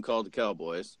little team called the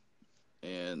Cowboys,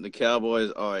 and the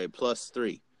Cowboys are a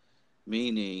 +3,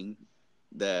 meaning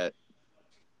that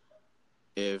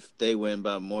if they win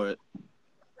by more,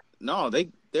 no,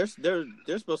 they're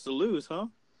supposed to lose, huh?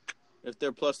 If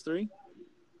they're +3,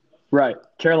 right?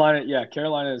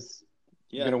 Carolina's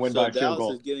going to win by a field goal.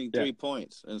 Dallas is getting 3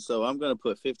 points, and so I'm going to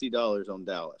put $50 on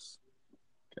Dallas.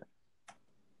 Okay.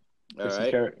 All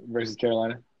right. Versus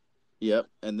Carolina. Yep,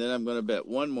 and then I'm going to bet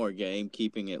one more game,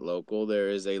 keeping it local. There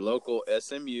is a local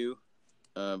SMU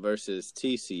versus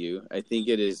TCU. I think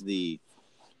it is the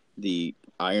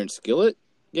Iron Skillet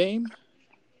game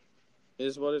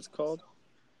is what it's called.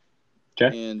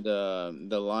 Okay. And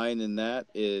the line in that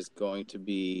is going to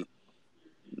be,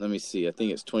 let me see, I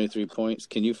think it's 23 points.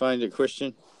 Can you find it,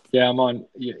 Christian? Yeah, I'm on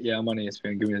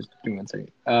ESPN. Give me 1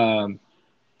 second. The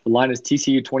line is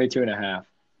TCU 22.5.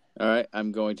 All right,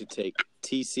 I'm going to take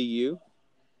TCU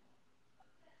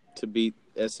to beat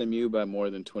SMU by more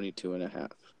than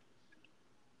 22.5.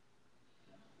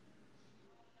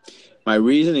 My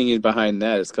reasoning is behind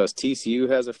that is because TCU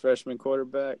has a freshman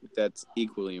quarterback that's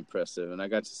equally impressive, and I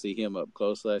got to see him up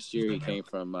close last year. He came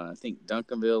from, I think,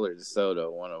 Duncanville or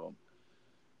DeSoto, one of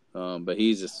them. But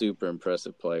he's a super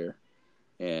impressive player,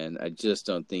 and I just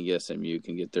don't think SMU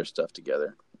can get their stuff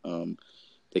together.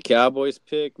 The Cowboys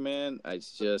pick, man, I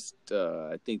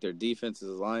think their defensive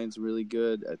line's really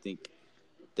good. I think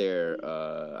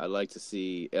I like to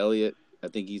see Elliott. I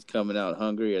think he's coming out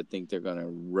hungry. I think they're going to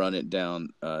run it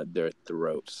down their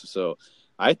throats. So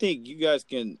I think you guys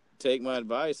can take my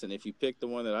advice, and if you pick the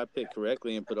one that I picked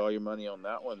correctly and put all your money on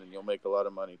that one, then you'll make a lot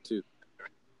of money too.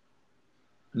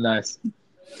 Nice.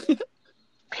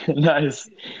 Nice.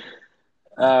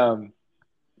 So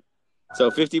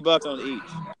 $50 on each.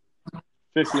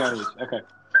 50 on each. Okay.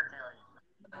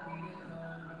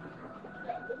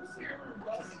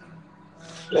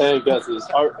 Hey, guys,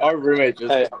 our roommate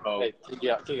just. Hey,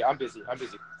 I'm busy. Okay,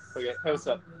 hey, what's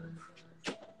up?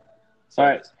 All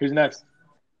right, who's next?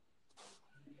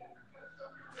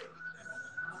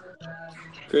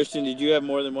 Christian, did you have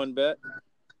more than one bet?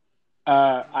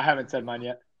 I haven't said mine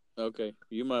yet. Okay,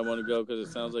 you might want to go because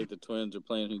it sounds like the Twins are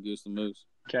playing Who Goose the Moose.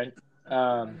 Okay.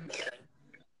 I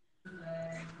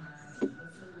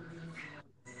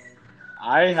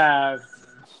have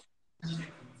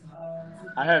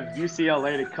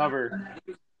UCLA to cover.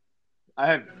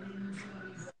 I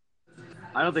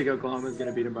don't think Oklahoma's going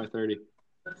to beat them by 30.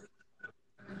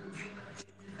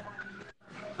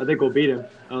 I think we'll beat them.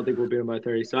 I don't think we'll beat them by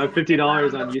 30. So I have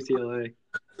 $50 on UCLA.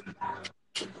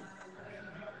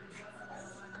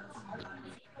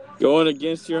 Going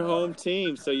against your home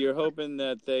team, so you're hoping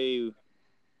that they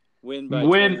win by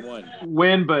 21.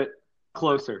 Win, but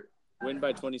closer. Win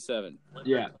by 27.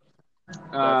 Yeah.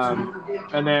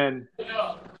 And then.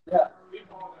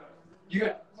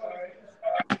 Yeah.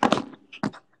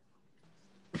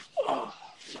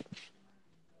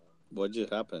 What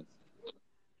just happened?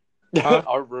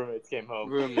 Our roommates came home.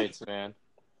 Roommates, man.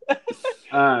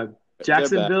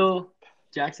 Jacksonville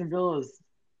is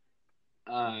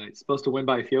supposed to win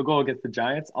by a field goal against the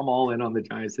Giants. I'm all in on the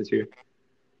Giants this year.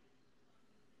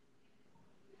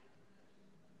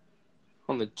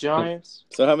 On the Giants?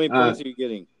 So how many points are you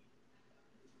getting?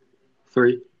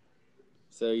 3.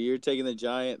 So you're taking the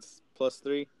Giants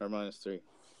 +3 or -3?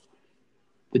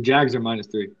 The Jags are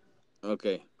 -3.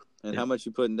 Okay. And how much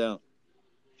you putting down?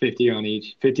 50 on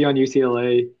each. 50 on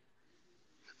UCLA,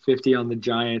 50 on the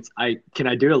Giants. Can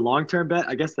I do a long-term bet?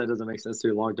 I guess that doesn't make sense to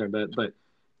do a long-term bet, but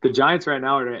the Giants right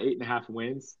now are at 8.5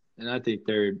 wins, and I think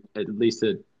they're at least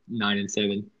at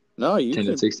 9-7. No, you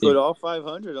can put all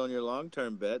 500 on your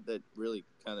long-term bet. That really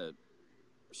kind of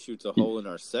shoots a hole in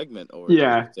our segment.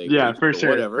 Yeah, for sure,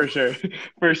 whatever.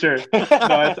 for sure. No,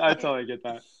 I totally get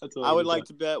that. I would like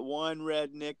to bet one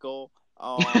red nickel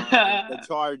on the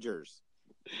Chargers.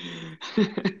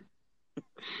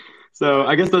 So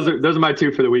I guess those are my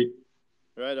 2 for the week.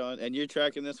 Right on. And you're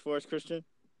tracking this for us, Christian?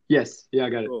 Yes. Yeah, I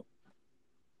got it.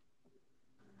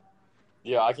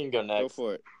 Yeah, I can go next. Go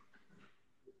for it.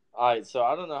 All right, so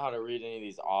I don't know how to read any of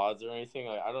these odds or anything.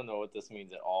 Like, I don't know what this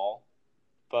means at all.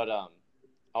 But I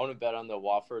want to bet on the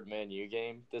Wofford Man U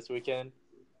game this weekend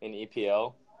in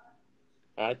EPL.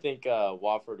 And I think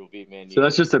Wofford will beat Man U. So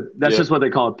that's just what they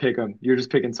call a pick 'em. You're just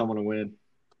picking someone to win.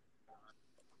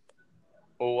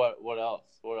 Well, what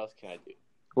else? What else can I do?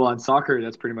 Well, in soccer,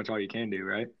 that's pretty much all you can do,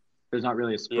 right? There's not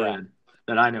really a spread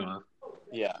that I know of.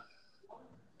 Yeah.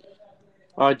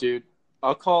 All right, dude.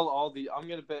 I'll call all the. I'm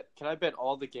gonna bet. Can I bet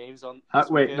all the games on?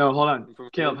 Wait, no, hold on,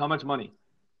 Caleb. How much money?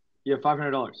 You have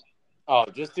 $500. Oh,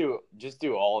 just do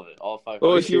all of it, all 500.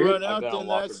 Well, if you run out, then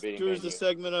that screws the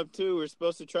segment up too. We're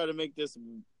supposed to try to make this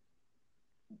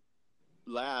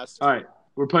last. All right,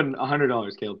 we're putting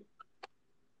 $100, Caleb.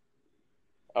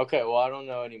 Okay, well, I don't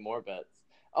know any more bets.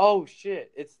 Oh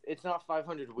shit! It's not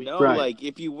 500 weeks. No, right. Like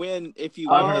if you win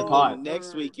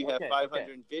next week, you have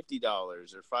 $550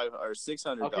 or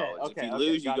 $600. If you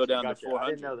lose, you go down to $400. I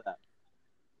didn't know that.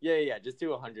 Yeah. Just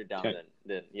do 100 down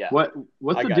then. Yeah.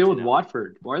 What's the deal with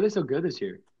Watford? Why are they so good this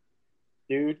year?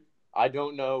 Dude, I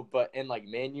don't know, but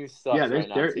Man U sucks right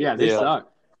now. They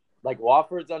suck. Like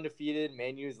Watford's undefeated,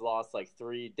 Man U's lost like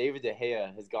 3. David De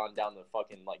Gea has gone down the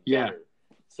fucking gutter.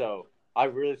 So I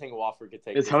really think Wofford could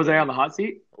take. Is Jose on the hot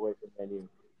seat? Away from Man U.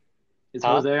 Is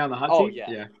Jose on the hot seat? Oh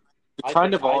yeah.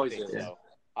 Kind of always is. So.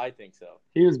 I think so.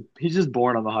 He's just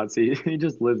born on the hot seat. He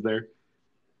just lives there.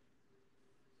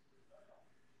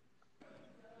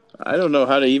 I don't know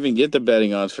how to even get the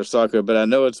betting odds for soccer, but I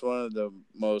know it's one of the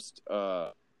most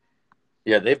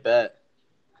they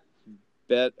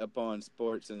bet upon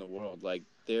sports in the world. Like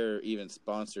they're even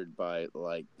sponsored by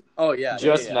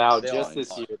just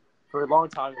this year. For a long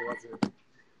time, it wasn't.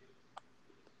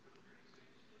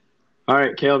 All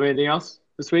right, Caleb. Anything else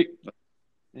this week?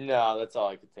 No, that's all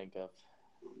I could think of.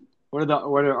 What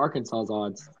are Arkansas's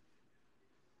odds?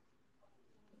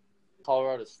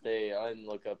 Colorado State. I didn't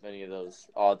look up any of those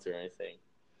odds or anything.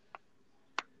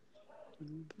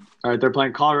 All right, they're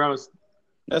playing Colorado.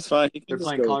 That's fine. They're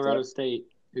playing Colorado State,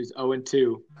 who's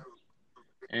 0-2,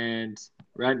 and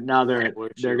right now they're at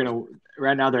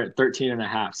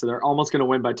 13.5, so they're almost gonna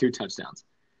win by 2 touchdowns.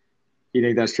 You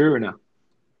think that's true or no?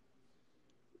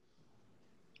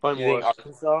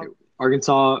 Arkansas?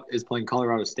 Arkansas is playing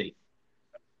Colorado State,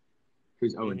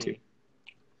 who's 0-2.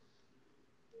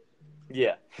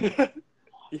 Yeah.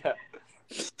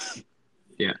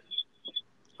 Yeah.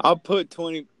 I'll put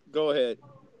 20. Go ahead.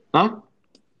 Huh?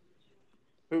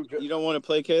 You don't want to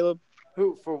play, Caleb?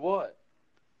 Who for what?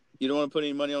 You don't want to put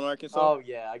any money on Arkansas? Oh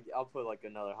yeah, I'll put like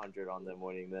another 100 on them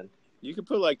winning then. You could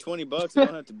put like $20. You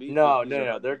don't have to beat. No,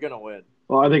 they're gonna win.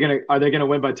 Well, are they gonna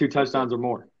win by 2 touchdowns or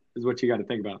more? Is what you got to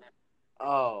think about.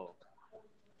 Oh,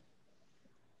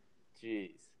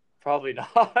 jeez, probably not.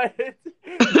 Okay.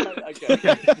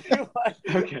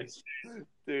 Okay,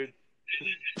 dude.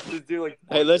 Just do like.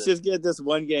 Hey, let's just get this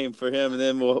one game for him, and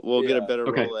then we'll get a better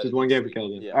roll at it. Just one game for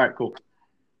Caleb. Yeah. All right, cool.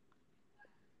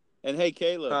 And hey,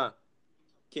 Caleb,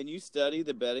 can you study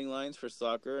the betting lines for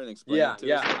soccer and explain it to us?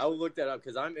 Yeah, I'll look that up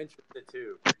because I'm interested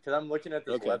too. Because I'm looking at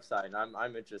this website and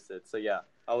I'm interested. So yeah,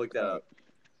 I'll look that up.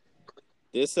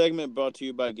 This segment brought to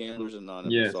you by Gamblers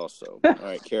Anonymous also. All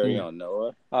right, carry on,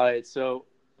 Noah. All right, so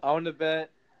I want to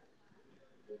bet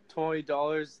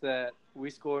 $20 that we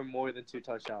score more than 2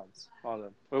 touchdowns on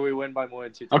them, or we win by more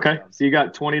than 2 touchdowns. Okay, so you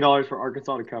got $20 for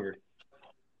Arkansas to cover.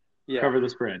 Yeah. Cover the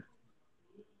spread.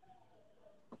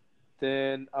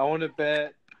 Then I want to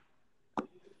bet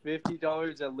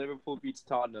 $50 that Liverpool beats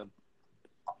Tottenham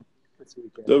this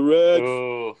weekend. The Reds.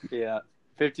 Oh. Yeah,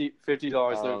 $50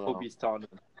 Liverpool beats Tottenham.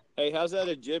 Hey, how's that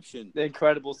Egyptian?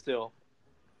 Incredible still.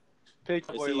 Pick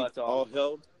Is where he he left off. all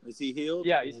held? Is he healed?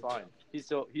 Yeah, he's fine. He's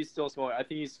still scoring. I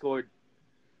think he's scored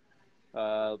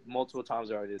multiple times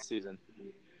already this season.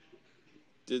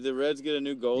 Did the Reds get a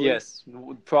new goalie? Yes,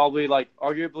 probably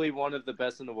arguably one of the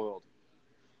best in the world.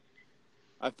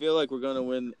 I feel like we're gonna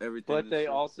win everything. But he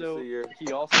also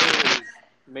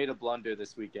made a blunder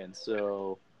this weekend,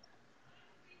 so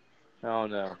I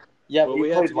don't know. Yeah, but we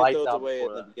have to get those away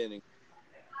at the beginning.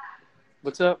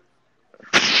 What's up?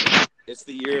 It's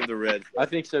the year of the Reds. I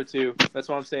think so too. That's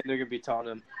why I'm saying they're gonna be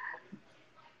Tottenham.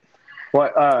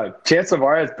 What? Chance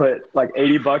Tavares put like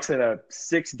 $80 in a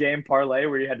 6-game parlay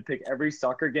where you had to pick every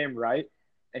soccer game right,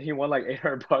 and he won like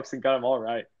 $800 and got them all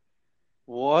right.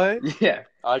 What? Yeah,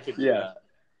 I could do that.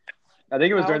 I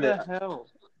think it was during the hell?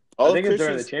 I think it was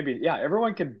during the champion. Yeah,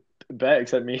 everyone can bet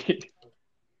except me.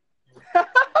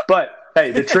 But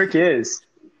hey, the trick is,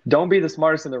 don't be the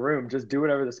smartest in the room. Just do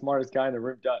whatever the smartest guy in the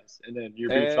room does, and then you'll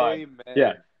be fine.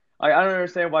 Yeah, I don't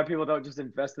understand why people don't just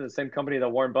invest in the same company that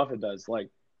Warren Buffett does. Like,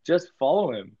 just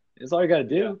follow him. That's all you got to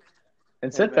do,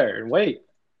 and sit there and wait.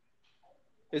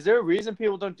 Is there a reason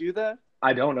people don't do that?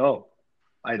 I don't know.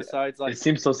 Besides, it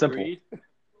seems so simple. greed?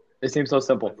 It seems so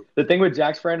simple. The thing with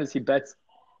Jack's friend is he bets.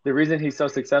 The reason he's so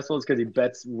successful is because he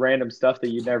bets random stuff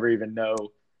that you never even know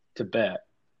to bet.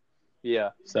 Yeah.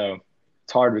 So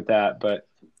it's hard with that, but.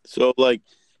 So, like,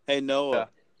 hey, Noah,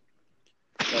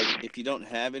 like, if you don't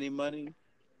have any money,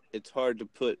 it's hard to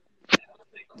put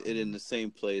it in the same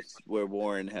place where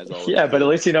Warren has all. Yeah, but at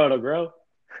least you know it'll grow.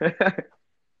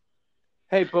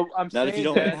 Hey, but I'm saying not if you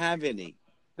don't have any.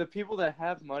 The people that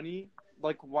have money,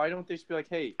 like, why don't they just be like,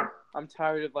 hey, I'm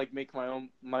tired of like making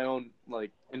my own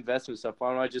like investment stuff.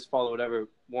 Why don't I just follow whatever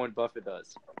Warren Buffett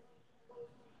does?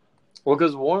 Well,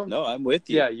 because Warren. No, I'm with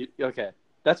you. Yeah. Okay.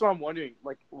 That's what I'm wondering.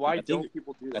 Like, why don't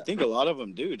people do that? I think a lot of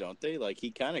them do, don't they? Like,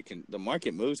 he kind of can. The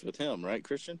market moves with him, right,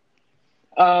 Christian?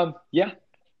 Yeah.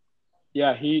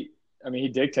 Yeah. He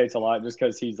dictates a lot just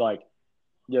because he's like,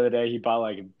 the other day he bought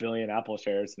like 1 billion Apple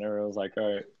shares, and everyone was like,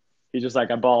 all right. He's just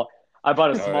like, I bought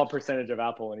a small percentage of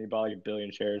Apple, and he bought like 1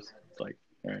 billion shares. It's like,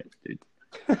 all right, dude.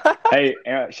 Hey,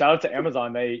 shout out to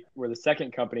Amazon. They were the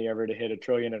second company ever to hit $1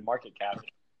 trillion in market cap.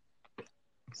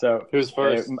 So who's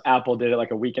first? Apple did it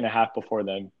like a week and a half before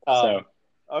them. So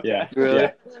okay. Yeah, really.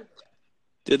 Yeah.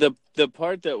 Did the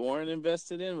part that Warren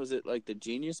invested in, was it like the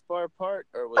Genius Bar part,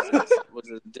 or was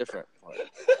it a different part?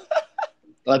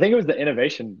 I think it was the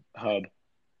Innovation Hub.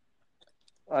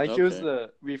 I think it was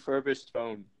the refurbished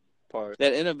phone part.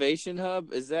 That Innovation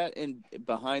Hub, is that in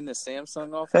behind the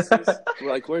Samsung offices?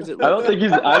 Like, where's it? I don't think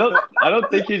he's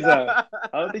a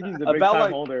big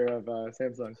time holder of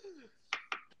Samsung.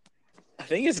 I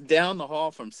think it's down the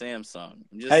hall from Samsung.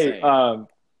 I'm just saying.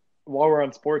 While we're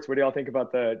on sports, what do y'all think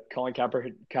about the Colin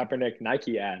Kaepernick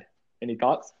Nike ad? Any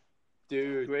thoughts?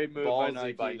 Dude, great move by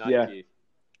Nike. Yeah.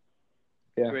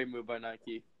 Great move by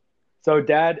Nike. So,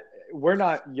 Dad, we're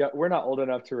not old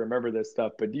enough to remember this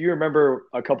stuff, but do you remember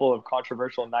a couple of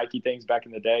controversial Nike things back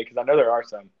in the day? Because I know there are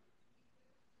some.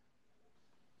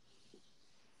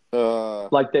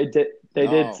 Like they did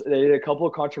a couple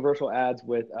of controversial ads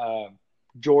with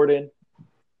Jordan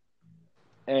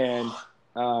and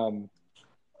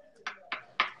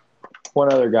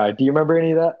one other guy. Do you remember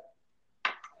any of that?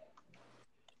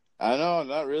 I know,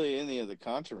 not really any of the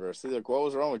controversy. Like, what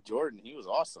was wrong with Jordan? He was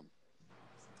awesome.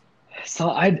 So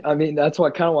I mean, that's why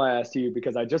I asked you,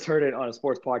 because I just heard it on a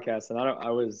sports podcast, and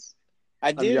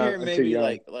I did hear maybe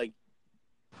like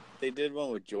they did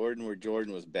one with Jordan where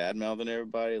Jordan was bad mouthing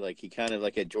everybody. Like, he kind of,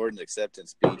 like, at Jordan's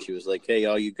acceptance speech, he was like, "Hey,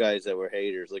 all you guys that were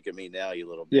haters, look at me now, you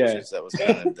little bitches." Yeah. That was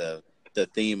kind of the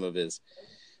theme of his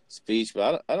speech.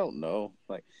 But I don't know,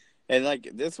 like, and like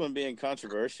this one being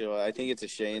controversial, I think it's a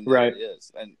shame that it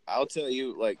is. And I'll tell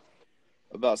you, like,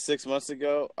 about 6 months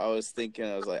ago, I was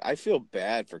like, I feel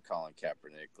bad for Colin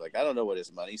Kaepernick. Like, I don't know what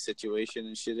his money situation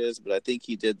and shit is, but I think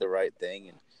he did the right thing.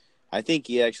 And I think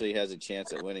he actually has a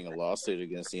chance at winning a lawsuit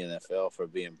against the NFL for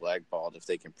being blackballed if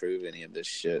they can prove any of this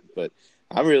shit. But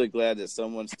I'm really glad that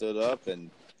someone stood up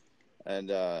and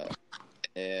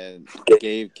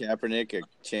gave Kaepernick a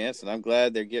chance, and I'm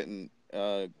glad they're getting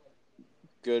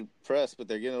good press, but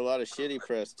they're getting a lot of shitty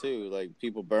press too, like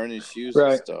people burning shoes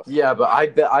and stuff. Yeah, but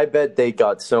I bet they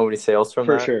got so many sales from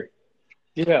that. For sure.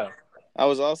 Yeah. I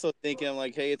was also thinking, I'm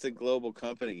like, hey, it's a global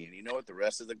company, and you know what the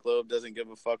rest of the globe doesn't give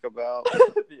a fuck about?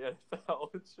 The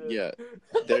NFL and shit. Yeah.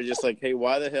 They're just like, hey,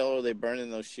 why the hell are they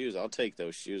burning those shoes? I'll take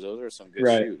those shoes. Those are some good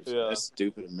shoes. Yeah. That's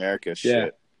stupid America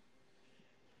shit.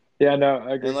 Yeah, no,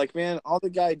 I agree. And, like, man, all the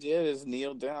guy did is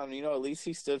kneel down. You know, at least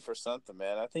he stood for something,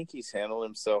 man. I think he's handled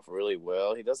himself really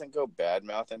well. He doesn't go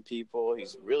bad-mouthing people.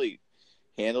 He's really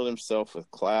handled himself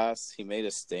with class. He made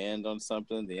a stand on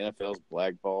something. The NFL's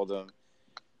blackballed him.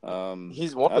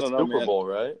 He's won the Super Bowl,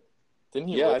 right? Didn't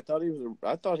he? Yeah, I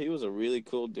thought he was a really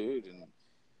cool dude,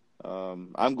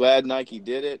 and I'm glad Nike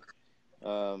did it.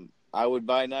 I would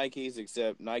buy Nikes,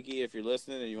 except Nike, if you're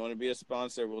listening and you want to be a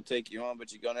sponsor, we'll take you on,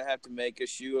 but you're gonna have to make a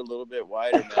shoe a little bit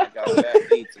wider. Man, I got fat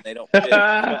feet and they don't fit.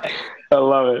 I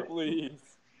love it. Please,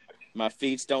 my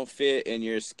feet don't fit in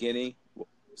your skinny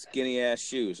ass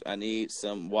shoes. I need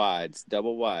some wides,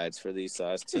 double wides for these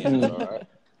size 10s. All right.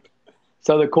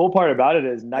 So the cool part about it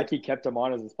is Nike kept him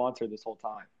on as a sponsor this whole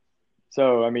time.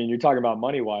 So I mean, you're talking about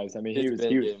money wise. I mean, he was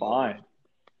fine,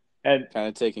 and kind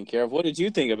of taken care of. What did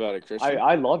you think about it, Christian?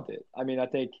 I loved it. I mean, I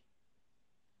think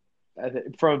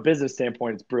from a business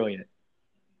standpoint, it's brilliant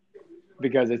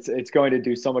because it's going to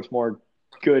do so much more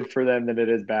good for them than it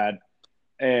is bad.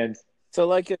 And so,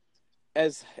 like,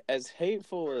 as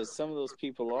hateful as some of those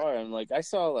people are, and like I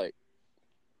saw, like,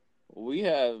 we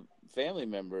have family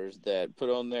members that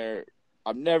put on their.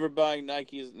 I'm never buying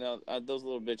Nikes. Now, those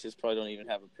little bitches probably don't even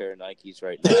have a pair of Nikes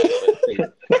right now.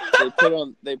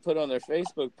 But they put on their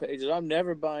Facebook pages, I'm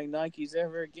never buying Nikes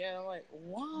ever again. I'm like,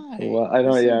 why? Well, I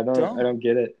don't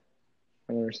get it.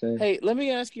 I don't understand. Hey, let me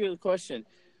ask you a question.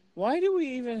 Why do we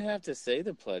even have to say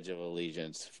the Pledge of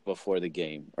Allegiance before the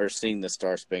game or sing the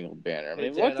Star Spangled Banner? I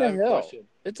mean, what the hell?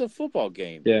 It's a football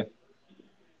game. Yeah.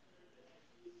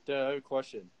 Dad, I have a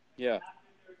question. Yeah.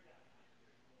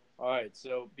 All right,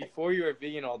 so before you were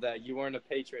vegan, all that, you weren't a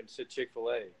patron to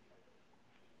Chick-fil-A.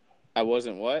 I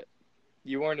wasn't what?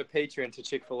 You weren't a patron to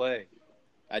Chick-fil-A.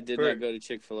 I did not go to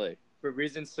Chick-fil-A. For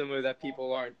reasons similar that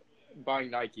people aren't buying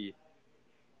Nike.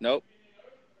 Nope.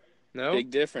 No?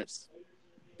 Big difference.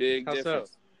 Big How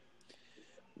difference. So?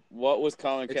 What was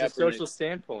Colin Kaepernick? It's a social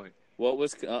standpoint. What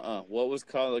was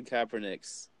Colin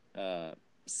Kaepernick's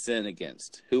sin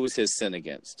against? Who was his sin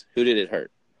against? Who did it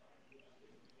hurt?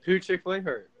 Who Chick-fil-A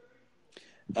hurt?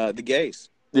 The gays.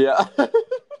 Yeah.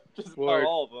 Just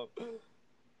all of them.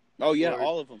 Oh, yeah,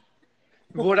 all of them.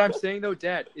 What I'm saying, though,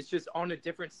 Dad, it's just on a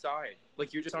different side.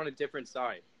 Like, you're just on a different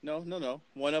side. No.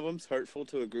 One of them's hurtful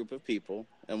to a group of people,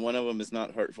 and one of them is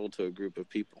not hurtful to a group of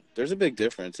people. There's a big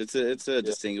difference. It's a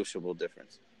distinguishable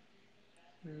difference.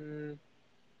 It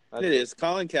is.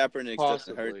 Colin Kaepernick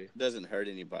doesn't hurt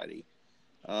anybody.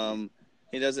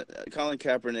 He doesn't. Colin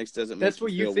Kaepernick doesn't. That's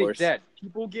what you think, worse. Dad.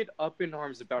 People get up in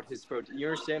arms about his protest. You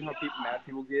understand how mad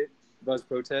people get about his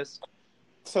protests?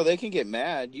 So they can get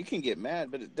mad. You can get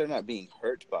mad, but they're not being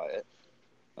hurt by it.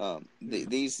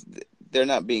 They're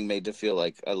not being made to feel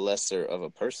like a lesser of a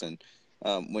person.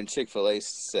 When Chick-fil-A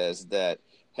says that,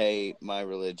 hey, my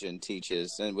religion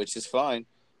teaches, and which is fine,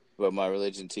 but my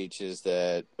religion teaches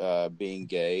that being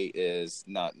gay is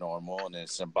not normal and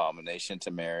it's an abomination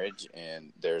to marriage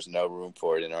and there's no room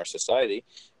for it in our society,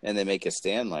 and they make a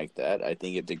stand like that, I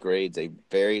think it degrades a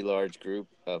very large group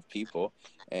of people,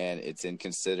 and it's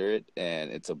inconsiderate,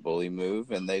 and it's a bully move,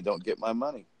 and they don't get my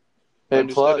money. And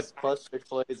plus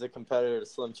Chick-fil-A is a competitor to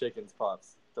Slim Chickens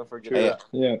Pops. Don't forget that.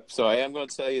 Yeah. So I am going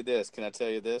to tell you this. Can I tell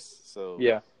you this? So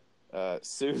yeah.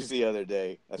 Suze the other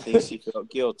day, I think she felt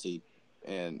guilty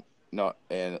and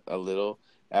a little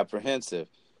apprehensive,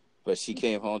 but she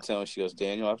came home telling me, she goes,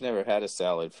 Daniel, I've never had a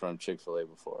salad from Chick-fil-A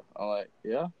before. I'm like,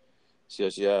 yeah? She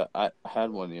goes, yeah, I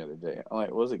had one the other day. I'm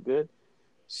like, was it good?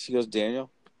 She goes, Daniel,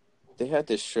 they had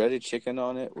this shredded chicken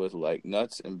on it with like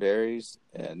nuts and berries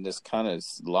and this kind of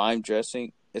lime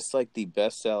dressing. It's like the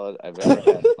best salad I've ever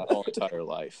had in my whole entire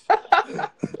life.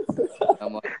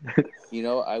 I'm like,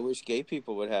 I wish gay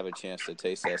people would have a chance to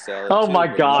taste that salad. Oh my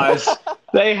gosh.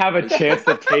 They have a chance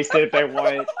to taste it if they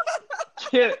want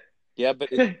it. Yeah, but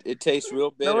it tastes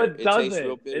real bitter. No, it doesn't. Tastes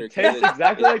real bitter. It tastes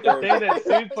exactly like the thing that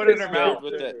Sue put in her mouth.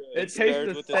 It tastes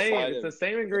the same. It's the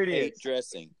same ingredients. Hate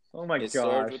dressing. Oh my gosh. It's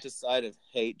served with a side of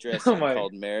hate dressing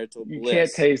called marital bliss. You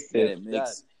can't taste it.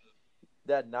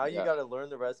 Dad, now you got to learn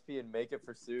the recipe and make it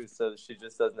for Sue so that she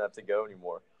just doesn't have to go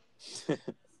anymore.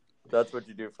 That's what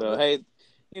you do for so, me. hey,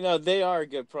 they are a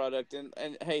good product.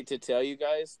 And hey, to tell you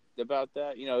guys about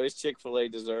that, is Chick-fil-A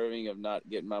deserving of not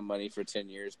getting my money for 10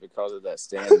 years because of that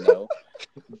stand? No.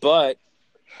 But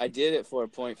I did it for a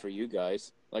point for you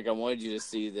guys. Like, I wanted you to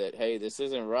see that, hey, this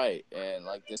isn't right. And,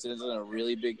 like, this isn't a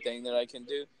really big thing that I can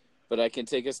do. But I can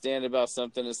take a stand about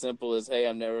something as simple as, hey,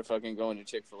 I'm never fucking going to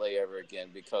Chick-fil-A ever again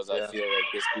because I feel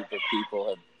like this group of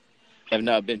people have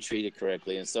not been treated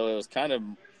correctly. And so it was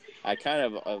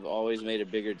I've always made a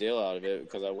bigger deal out of it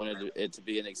because I wanted it to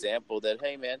be an example that,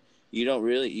 hey, man, you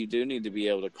do need to be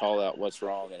able to call out what's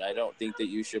wrong. And I don't think that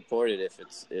you should support it if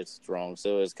it's wrong.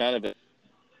 So it's kind of an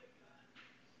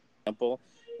example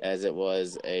as it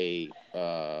was a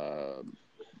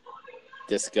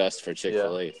disgust for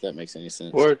Chick-fil-A, if that makes any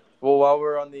sense. Well, while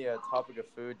we're on the topic of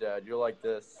food, Dad, you'll like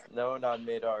this. Noah and I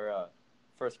made our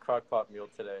first crock-pot meal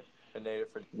today. I made it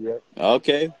for. Yep.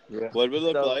 Okay. Yeah. What would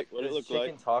it look like? What did it look like?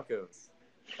 Chicken tacos.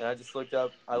 And I just looked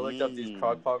up. I looked up these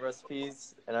crock-pot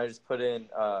recipes, and I just put in.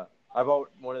 I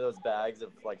bought one of those bags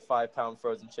of like 5-pound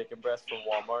frozen chicken breasts from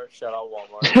Walmart. Shout out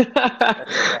Walmart.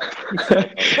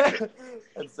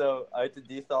 And so I had to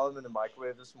de-thaw them in the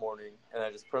microwave this morning, and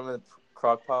I just put them in the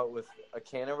crock pot with a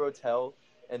can of Rotel,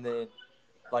 and then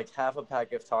like half a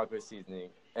pack of taco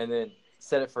seasoning, and then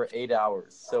set it for 8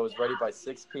 hours. So it was ready by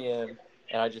 6 p.m.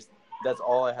 And that's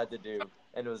all I had to do,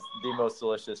 and it was the most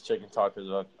delicious chicken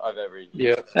tacos I've ever eaten.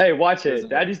 Yeah. Hey, watch it.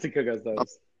 Dad used to cook us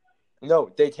those.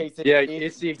 No, they tasted. Yeah,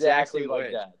 it's the exactly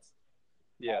like that.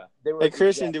 Yeah. Hey,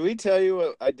 Christian, did we tell you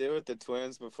what I did with the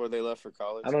twins before they left for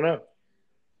college? I don't know.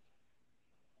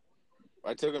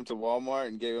 I took them to Walmart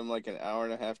and gave them like an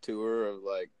hour-and-a-half tour of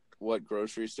like what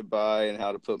groceries to buy and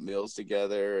how to put meals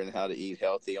together and how to eat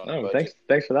healthy on a budget.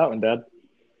 Thanks for that one, Dad.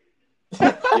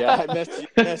 Yeah, I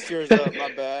messed yours up.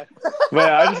 My bad.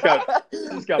 Man, I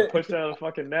just got pushed out of the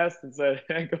fucking nest and said,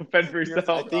 "Hey, go fend for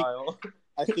yourself."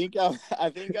 I think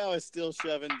I was still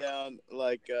shoving down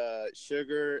like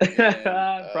sugar,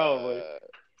 and, probably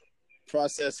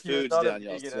processed foods down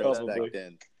y'all's throats back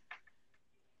then.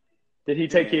 Did he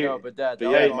take you? No, but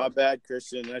my bad,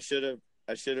 Christian. I should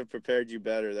have prepared you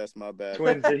better. That's my bad.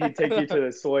 Twins, did he take you to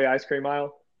the soy ice cream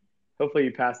aisle? Hopefully,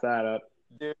 you passed that up.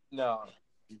 Dude, no.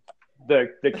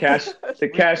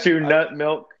 The cashew nut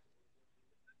milk.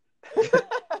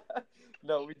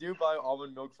 No, we do buy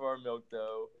almond milk for our milk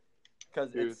though,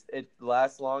 because it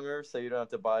lasts longer, so you don't have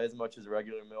to buy as much as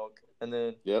regular milk. And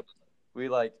then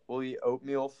we'll eat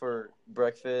oatmeal for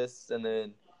breakfast, and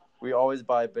then we always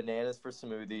buy bananas for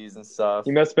smoothies and stuff.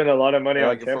 You must spend a lot of money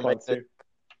on tampons too.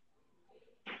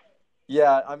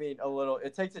 Yeah, I mean a little.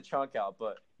 It takes a chunk out,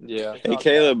 but Hey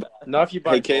Caleb, not if you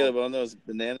buy. Hey Caleb, on those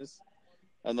bananas.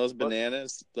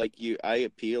 Like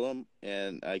I peel them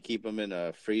and I keep them in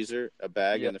a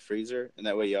bag in the freezer, and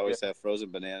that way you always have frozen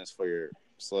bananas for your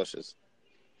slushes.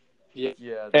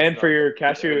 Yeah. And for your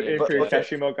cashew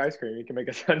milk ice cream, you can make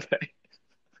a sundae.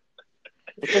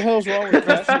 What the hell's wrong with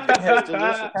cashew? It's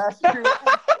delicious.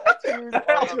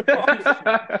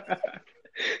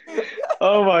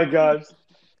 Oh my gosh.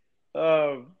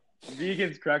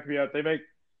 Vegans crack me up. They make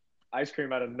ice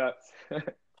cream out of nuts.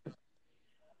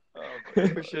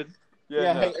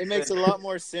 It makes a lot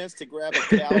more sense to grab a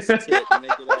cow's tit and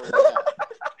make it out of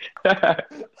that.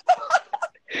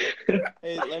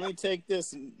 Hey, let me take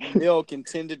this milk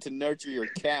intended to nurture your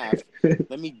calf.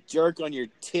 Let me jerk on your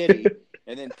titty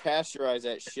and then pasteurize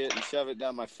that shit and shove it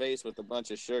down my face with a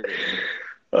bunch of sugar.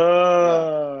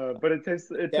 But it tastes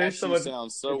so much.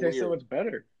 So it tastes so much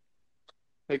better.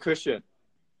 Hey Christian,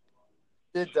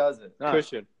 it doesn't.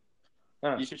 Christian,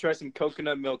 you should try some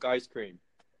coconut milk ice cream.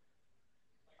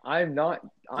 I'm gonna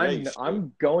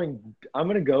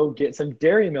go get some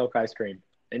dairy milk ice cream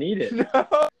and eat it. No.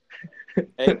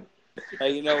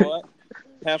 Hey, you know what?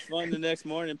 Have fun the next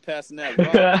morning passing that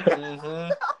rock.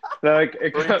 Mm-hmm. Like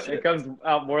it comes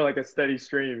out more like a steady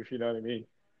stream, if you know what I mean.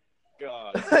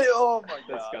 God. Oh my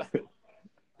God. Disgusting.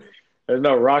 There's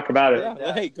no rock about it.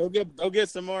 Yeah. Hey, go get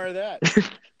some more of that.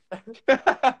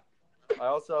 I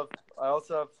also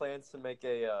have plans to make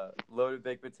a loaded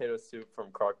baked potato soup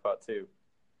from Crock-Pot too.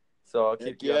 So I'll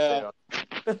keep you updated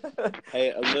on.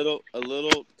 Hey, a little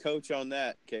coach on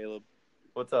that, Caleb.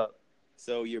 What's up?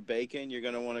 So your bacon, you're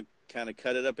gonna want to kind of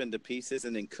cut it up into pieces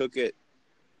and then cook it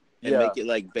and make it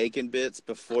like bacon bits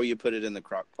before you put it in the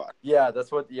crock pot. Yeah,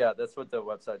 that's what the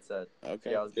website said.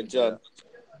 Okay, yeah, good job.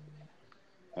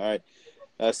 All right,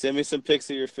 send me some pics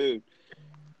of your food.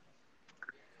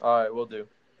 All right, we'll do.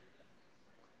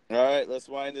 All right, let's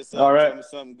wind this up. All right. Tell me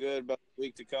something good about the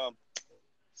week to come.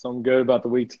 Something good about the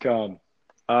week to come.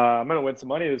 I'm gonna win some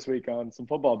money this week on some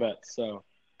football bets. So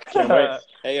Can't wait.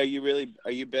 Hey, are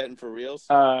you betting for reals?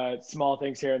 Small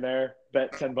things here and there.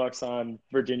 Bet $10 on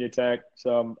Virginia Tech.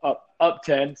 So I'm up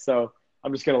 10. So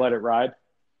I'm just gonna let it ride.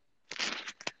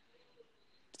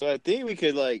 So I think we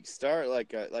could start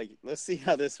let's see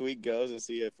how this week goes and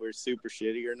see if we're super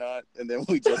shitty or not, and then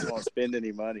we just won't spend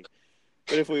any money.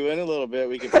 But if we win a little bit,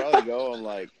 we could probably go on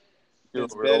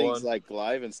betting's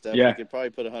live and stuff. Yeah. We could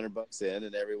probably put $100 in,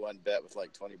 and everyone bet with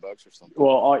 $20 or something.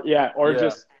 Well,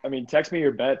 just text me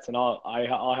your bets, and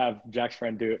I'll have Jack's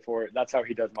friend do it for it. That's how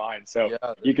he does mine. So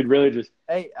you could really just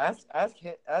ask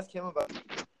him about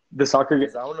the soccer game.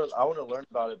 I want to learn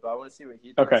about it, but I want to see what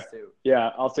he thinks too.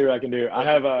 Yeah, I'll see what I can do. I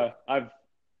have I've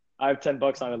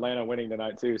 $10 on Atlanta winning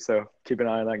tonight too, so keep an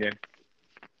eye on that game.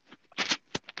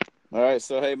 All right,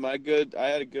 so hey, I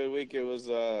had a good week. It was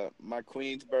my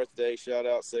queen's birthday. Shout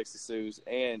out Sexy Suze,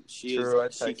 and she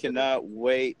cannot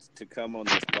wait to come on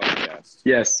this podcast.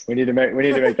 Yes, we need to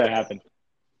make that happen.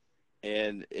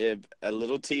 And if a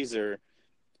little teaser,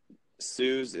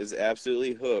 Suze is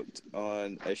absolutely hooked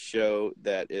on a show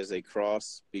that is a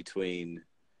cross between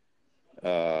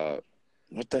what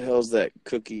the hell is that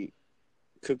Cookie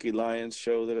Lions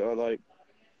show that I like?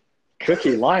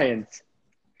 Cookie Lions?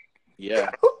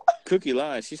 Yeah. Cookie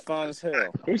Lion. She's fine as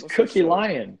hell. Who's Cookie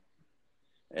Lion?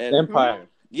 And Empire.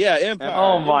 Yeah, Empire.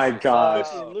 Oh my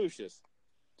gosh. Lucius.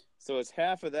 So it's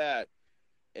half of that.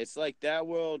 It's like That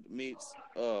World meets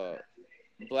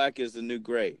Black is the New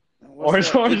Gray. Orange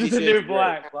is the New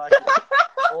Black.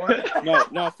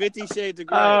 No, 50 Shades of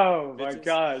Grey. Oh my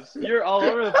gosh. You're all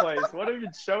over the place. What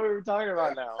show are we talking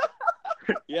about now?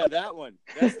 Yeah, that one.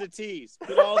 That's the tease.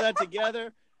 Put all that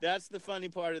together. That's the funny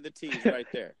part of the tease right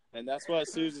there. And that's what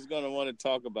Susie's going to want to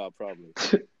talk about probably.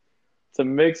 It's a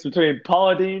mix between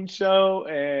Paula Deen's show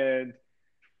and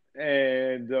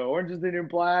Orange is the New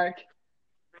Black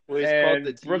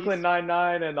and Brooklyn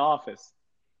Nine-Nine and The Office.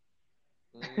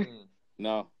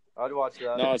 No. I'd watch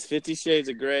that. No, it's 50 Shades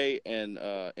of Grey and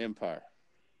Empire.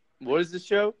 What is the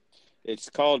show?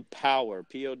 It's called Power,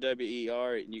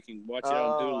 Power, and you can watch it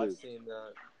on Hulu. I've seen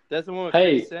that. That's the one with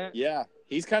 50 Cent? Yeah.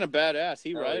 He's kind of badass.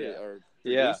 He wrote it or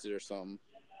produced it or something.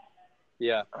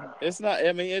 Yeah. It's not.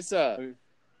 I mean, it's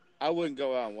I wouldn't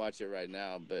go out and watch it right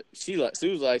now, but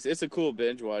Suze likes it. It's a cool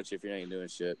binge watch if you ain't doing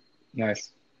shit.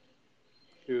 Nice.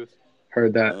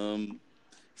 Heard that.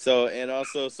 So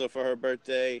for her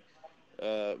birthday,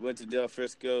 went to Del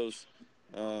Frisco's.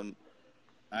 I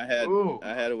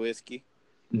had a whiskey.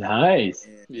 Nice.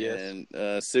 And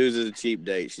Suze is a cheap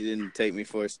date. She didn't take me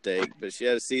for a steak, but she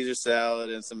had a Caesar salad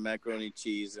and some macaroni and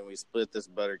cheese, and we split this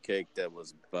butter cake that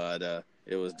was butter.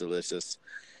 It was delicious.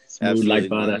 Smooth absolutely like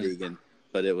butter. Vegan,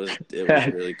 but it was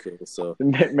really cool. So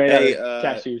made out of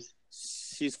cashews.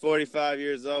 She's 45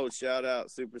 years old. Shout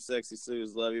out, Super Sexy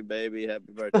Suze. Love you, baby.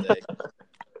 Happy birthday.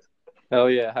 Hell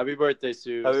yeah. Happy birthday,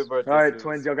 Suze. Happy birthday, all right, Suze.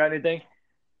 Twins, y'all got anything?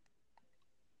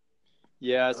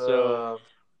 Yeah, so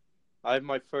I have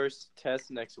my first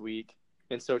test next week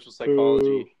in social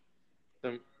psychology.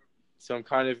 So I'm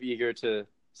kind of eager to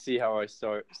see how I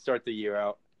start the year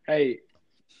out. Hey.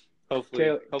 Hopefully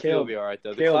it'll be all right,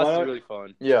 though. The class is really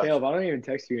fun. Yeah. Caleb, I don't even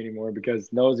text you anymore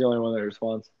because Noah's the only one that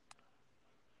responds.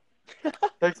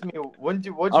 Text me. What'd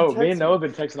you me and Noah have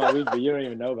been texting all week, but you don't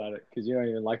even know about it because you don't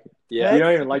even like it. Yeah. You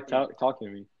don't even like talking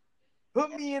to me.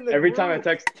 Put me in the every group. time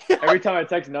I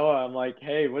text Noah, I'm like,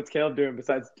 hey, what's Caleb doing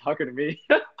besides talking to me?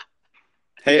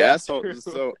 Hey, assholes.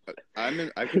 So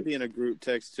I could be in a group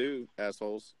text too,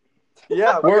 assholes.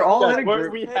 Yeah, we're all in a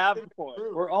group. We have one.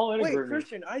 We're all in a group. Wait,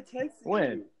 Christian, I texted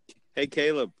when? you. Hey,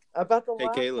 Caleb. About the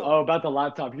laptop. Caleb. Oh, about the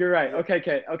laptop. You're right.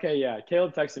 Okay, yeah.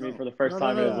 Caleb texted me for the first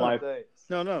time in his life.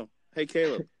 No. Hey,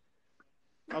 Caleb.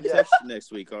 I'll text you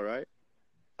next week, all right?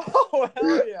 Oh,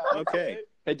 hell yeah. Okay.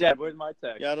 Hey, Dad, where's my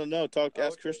text? Yeah, I don't know.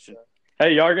 Ask Christian.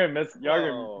 Hey, y'all are gonna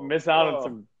miss out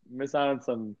on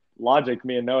some logic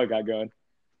me and Noah got going.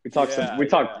 We talked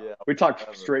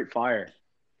straight fire.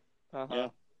 Yeah.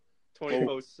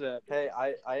 24/7. Hey,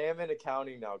 I am in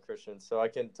accounting now, Christian, so I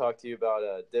can talk to you about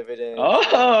dividends.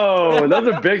 Oh,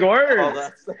 those are big words. All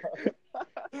that stuff.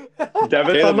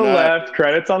 Debits on the left,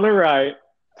 credits on the right.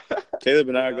 Caleb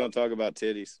and I are going to talk about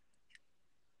titties.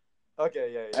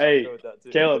 Okay, yeah. Hey,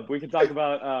 Caleb, we can talk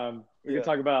about can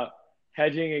talk about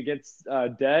hedging against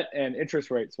debt and interest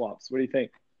rate swaps. What do you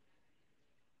think?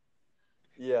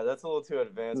 Yeah, that's a little too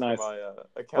advanced for my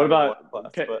accounting. What about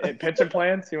class, pension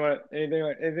plans? You want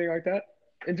anything like that?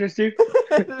 Interest you?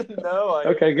 No.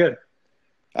 Okay, good.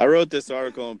 I wrote this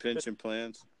article on pension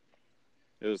plans.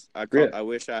 It was I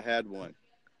wish I had one.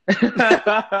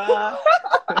 I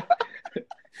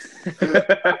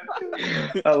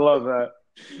love that.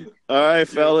 All right,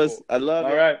 fellas. I love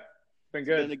it. All right. been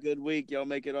good. It's been a good week. Y'all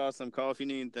make it awesome. Call if you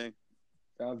need anything.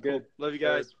 Sounds good. Cool. Love you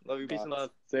guys. Love you. Peace and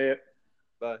love. See ya.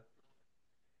 Bye.